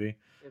horror yeah. movie.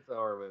 It's a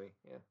horror movie.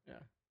 Yeah.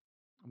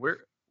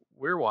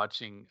 We're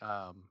watching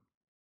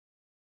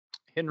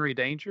Henry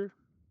Danger.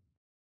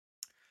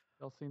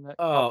 Y'all seen that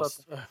pop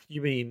Oh, up?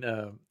 you mean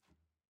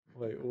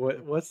wait,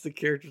 what's the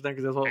character's name?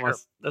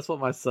 Because that's what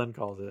my son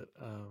calls it.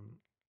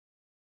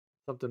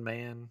 Something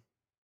Man.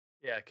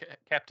 Yeah,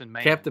 Captain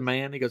Man. Captain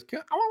Man. He goes, I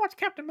want to watch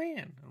Captain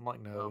Man. I'm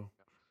like, no.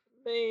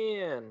 Oh,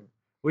 Man.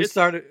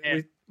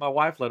 My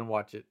wife let him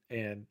watch it,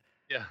 and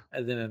yeah,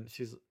 and then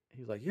he's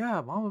like, yeah,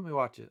 Mom let me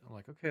watch it. I'm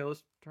like, okay,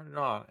 let's turn it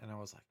on. And I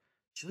was like,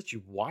 she let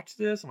you watch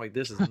this? I'm like,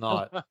 this is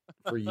not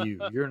for you.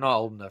 You're not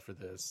old enough for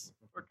this.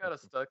 we're kind of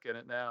stuck in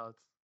it now. It's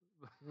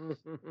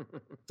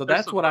So There's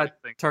that's some what funny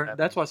I things turned.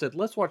 happening. That's why I said,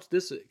 let's watch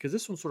this because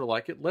this one's sort of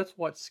like it. Let's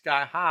watch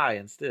Sky High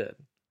instead.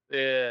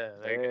 yeah,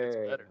 there you go. It's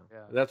There you better. go.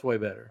 Yeah, That's way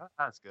better.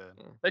 that's good.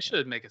 Yeah. They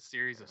should make a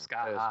series of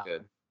Sky That is High.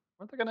 good.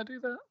 Weren't they gonna do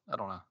that? I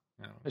don't know.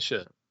 No. They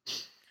should.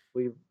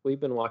 We've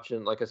been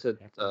watching, like I said,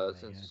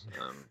 Captain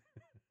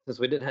since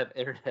we didn't have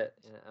internet,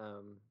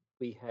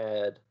 we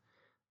had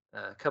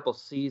a couple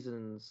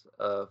seasons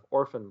of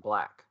Orphan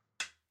Black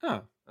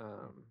Huh.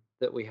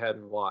 that we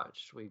hadn't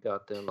watched. We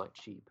got them like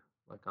cheap,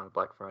 like on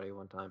Black Friday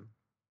one time.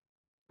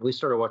 We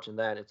started watching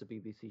that. It's a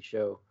BBC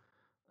show,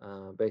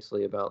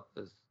 basically about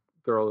this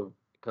girl who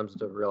comes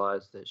to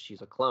realize that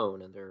she's a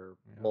clone, and there are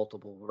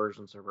multiple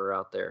versions of her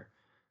out there.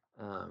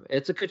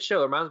 It's a good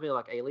show. It reminds me of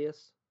like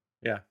Alias.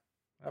 Yeah.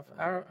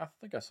 I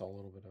think I saw a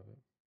little bit of it.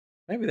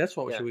 Maybe that's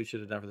what we should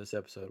have done for this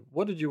episode.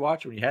 What did you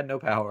watch when you had no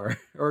power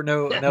or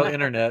no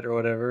internet or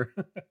whatever?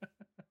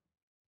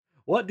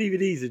 What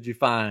DVDs did you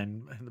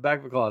find in the back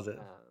of a closet?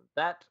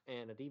 That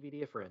and a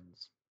DVD of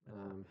Friends.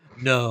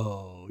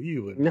 No,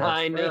 you wouldn't. No,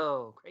 I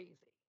know, crazy.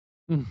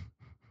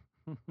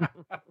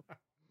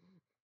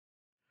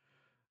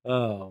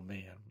 Oh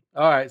man!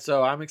 All right,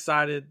 so I'm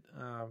excited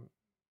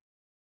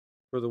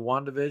for the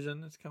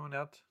WandaVision that's coming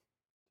out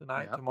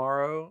tonight,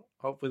 tomorrow.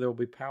 Hopefully, there will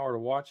be power to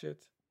watch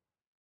it.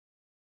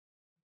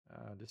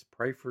 Just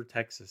pray for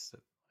Texas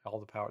that all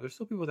the power. There's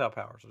still people without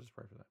power, so just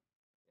pray for that.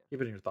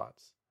 Keep it in your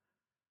thoughts.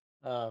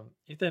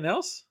 Anything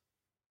else?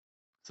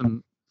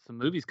 Some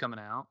movies coming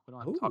out. We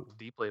don't have to talk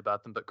deeply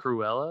about them, but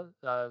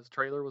Cruella's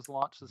trailer was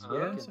launched this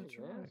week. Yes, that's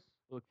right.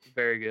 Looked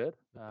very good.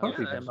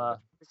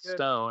 Emma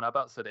Stone. I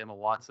about said Emma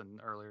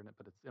Watson earlier,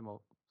 but it's Emma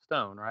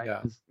Stone, right?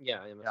 Yeah,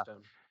 Emma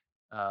Stone.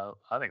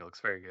 I think it looks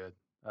very good.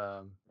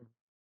 Got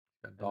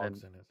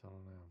dogs in it, so I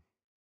don't know.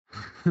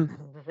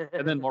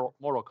 And then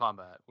Mortal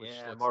Kombat. Which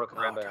Mortal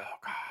Kombat.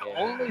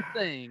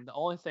 The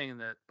only thing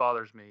that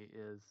bothers me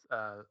is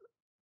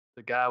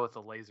the guy with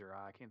the laser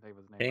eye. I can't think of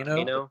his name.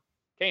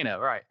 Kano,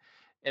 right?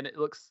 And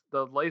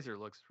the laser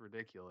looks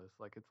ridiculous.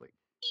 Like it's like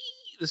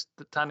this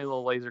the tiny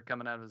little laser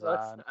coming out of his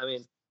eye. I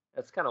mean,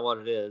 that's kind of what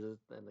it is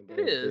in the game.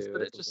 It is,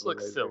 but it just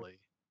looks silly.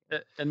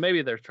 And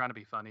maybe they're trying to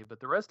be funny, but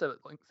the rest of it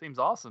seems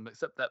awesome,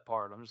 except that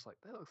part. I'm just like,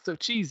 that looks so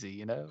cheesy,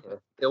 you know. Yeah.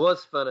 It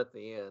was fun at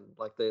the end.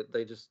 Like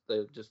they just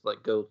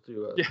like go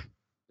through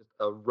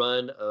a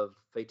run of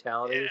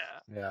fatalities.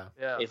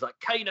 Yeah. He's like,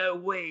 Kano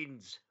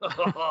wins.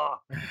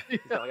 He's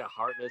got like a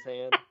heart in his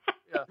hand.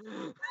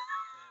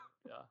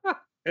 Yeah.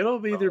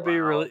 It'll either be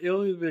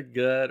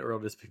good or it'll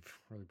just be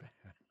really bad.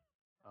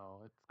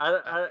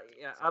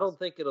 I don't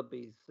think it'll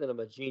be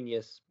cinema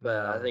genius,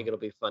 but I think it'll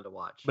be fun to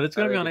watch. But it's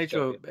going to be on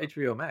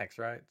HBO Max,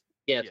 right?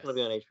 Yeah, it's going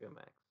to be on HBO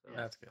Max. So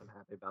that's good. I'm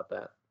happy about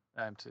that.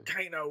 I am too.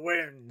 Kano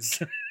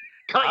wins.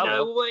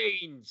 Kano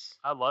wins.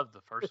 I love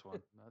the first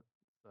one.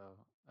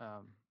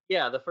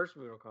 Yeah, the first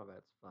Mortal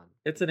Kombat's fun.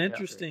 It's an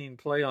interesting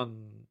play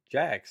on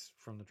Jax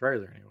from the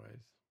trailer, anyways.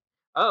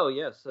 Oh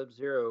yeah,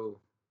 Sub-Zero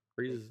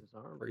freezes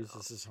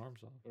his arms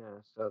off. Yeah,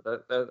 so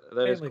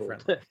that is cool.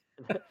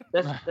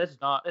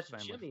 That's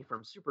Jimmy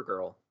from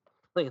Supergirl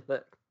playing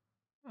that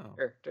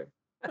character.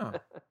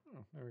 There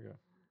we go.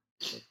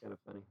 That's kind of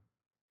funny.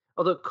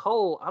 Although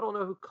Cole, I don't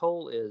know who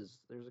Cole is.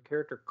 There's a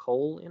character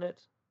Cole in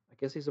it. I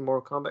guess he's a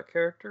Mortal Kombat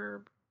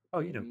character. Oh,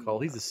 you know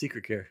Cole. He's a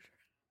secret character.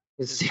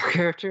 He's a secret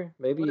character?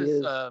 Maybe he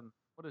is.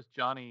 What is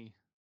Johnny?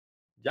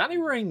 Johnny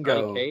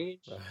Ringo. Johnny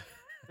Cage?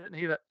 Didn't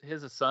he?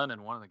 He's a son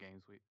in one of the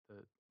games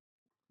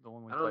the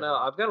one we I don't know.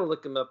 I've got to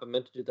look him up. I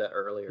meant to do that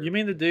earlier. You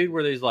mean the dude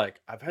where he's like,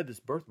 I've had this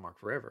birthmark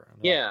forever?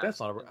 Yeah. That's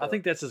not. I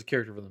think that's his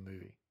character for the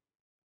movie.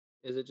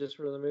 Is it just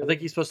for the movie? I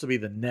think he's supposed to be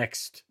the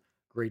next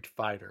great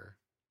fighter.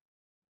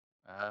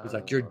 He's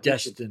like, you're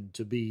destined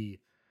to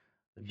be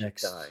the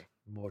next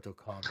Mortal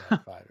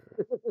Kombat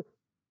fighter.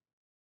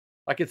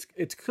 Like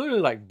it's clearly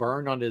like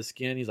burned onto his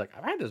skin. He's like,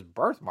 I've had this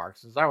birthmark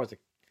since I was a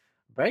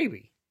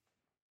baby.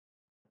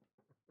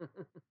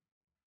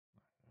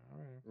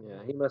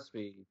 Yeah, he must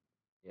be.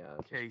 Yeah.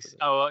 Casey.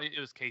 Oh, it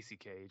was Casey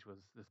Cage was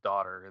his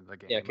daughter in the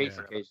game. Yeah,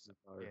 Casey Cage's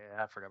daughter.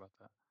 Yeah, I forgot about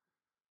that.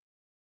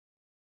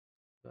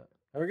 But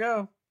there we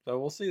go. So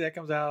we'll see. That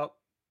comes out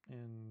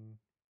in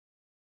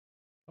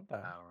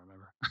sometime. I don't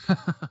remember.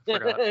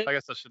 Forgot. I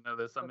guess I should know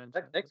this. I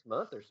mentioned next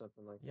month or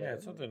something like that. Yeah,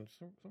 it's something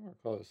somewhere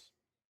close.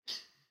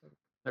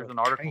 There's an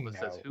article that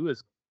says who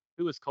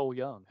is Cole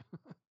Young.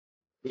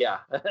 Yeah,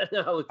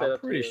 I looked that I'm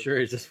up pretty too. sure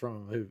it's just from a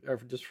movie, or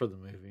just for the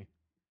movie.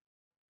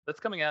 That's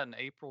coming out in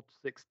April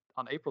 6th,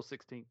 on April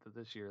 16th of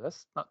this year.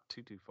 That's not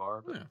too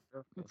far, but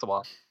Yeah. it's a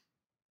while.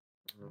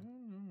 I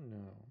don't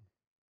know.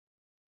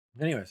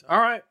 Anyways, all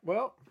right.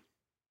 Well,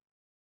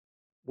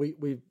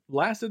 we've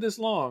lasted this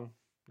long.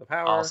 The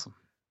power, Awesome.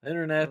 the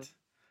internet,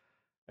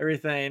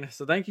 everything.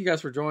 So thank you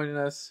guys for joining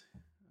us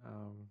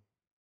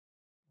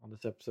on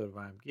this episode of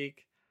I Am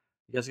Geek.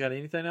 You guys got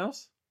anything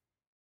else?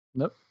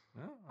 Nope.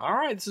 No? All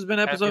right. This has been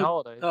episode. Happy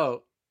holidays.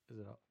 Oh, is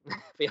it?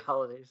 Happy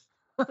holidays.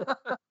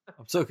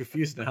 I'm so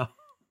confused now.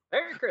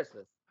 Merry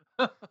Christmas.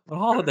 What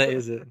holiday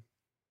is it?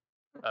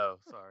 Oh,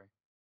 sorry.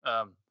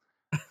 I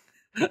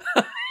guess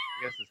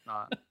it's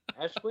not.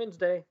 Ash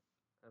Wednesday.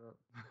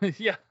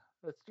 Yeah,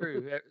 that's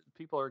true.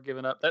 People are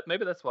giving up.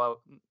 Maybe that's why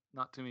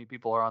not too many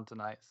people are on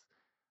tonight's.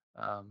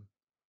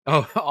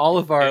 Oh, all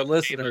of our David,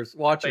 listeners,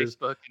 watchers,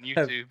 Facebook and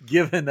have YouTube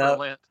given for up.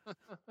 Lent.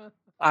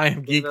 I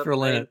am geek for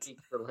Lent. Geek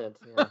for Lent.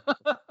 Yeah.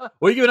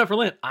 What are you giving up for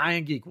Lent? I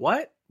am geek.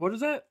 What? What is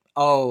that?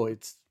 Oh,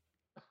 it's.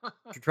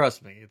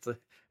 Trust me, it's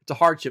a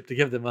hardship to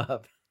give them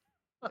up.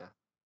 Yeah,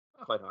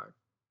 quite hard.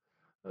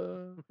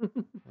 Oh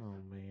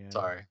man.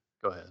 Sorry.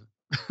 Go ahead.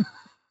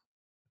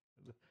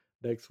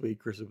 Next week,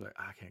 Chris will be like,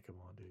 I can't come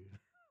on,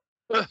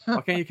 dude.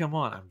 Why can't you come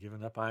on? I'm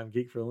giving up. I am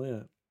geek for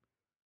Lent.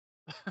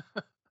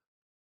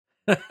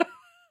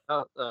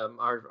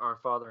 Our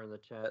father in the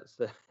chat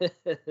said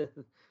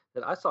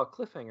that I saw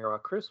Cliffhanger while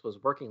Chris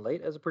was working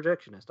late as a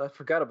projectionist. I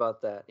forgot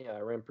about that. Yeah,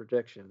 I ran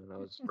projection and I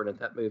was running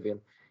that movie,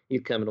 and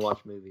he'd come to watch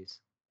movies.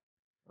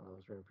 I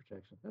was running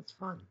projection. That's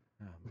fun.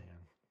 Oh man.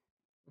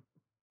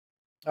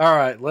 All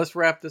right, let's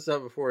wrap this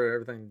up before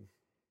everything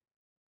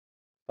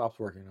stops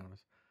working on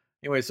us.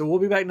 Anyway, so we'll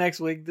be back next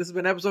week. This has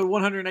been episode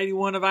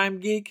 181 of I'm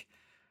Geek.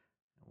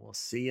 We'll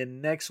see you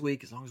next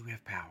week as long as we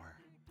have power.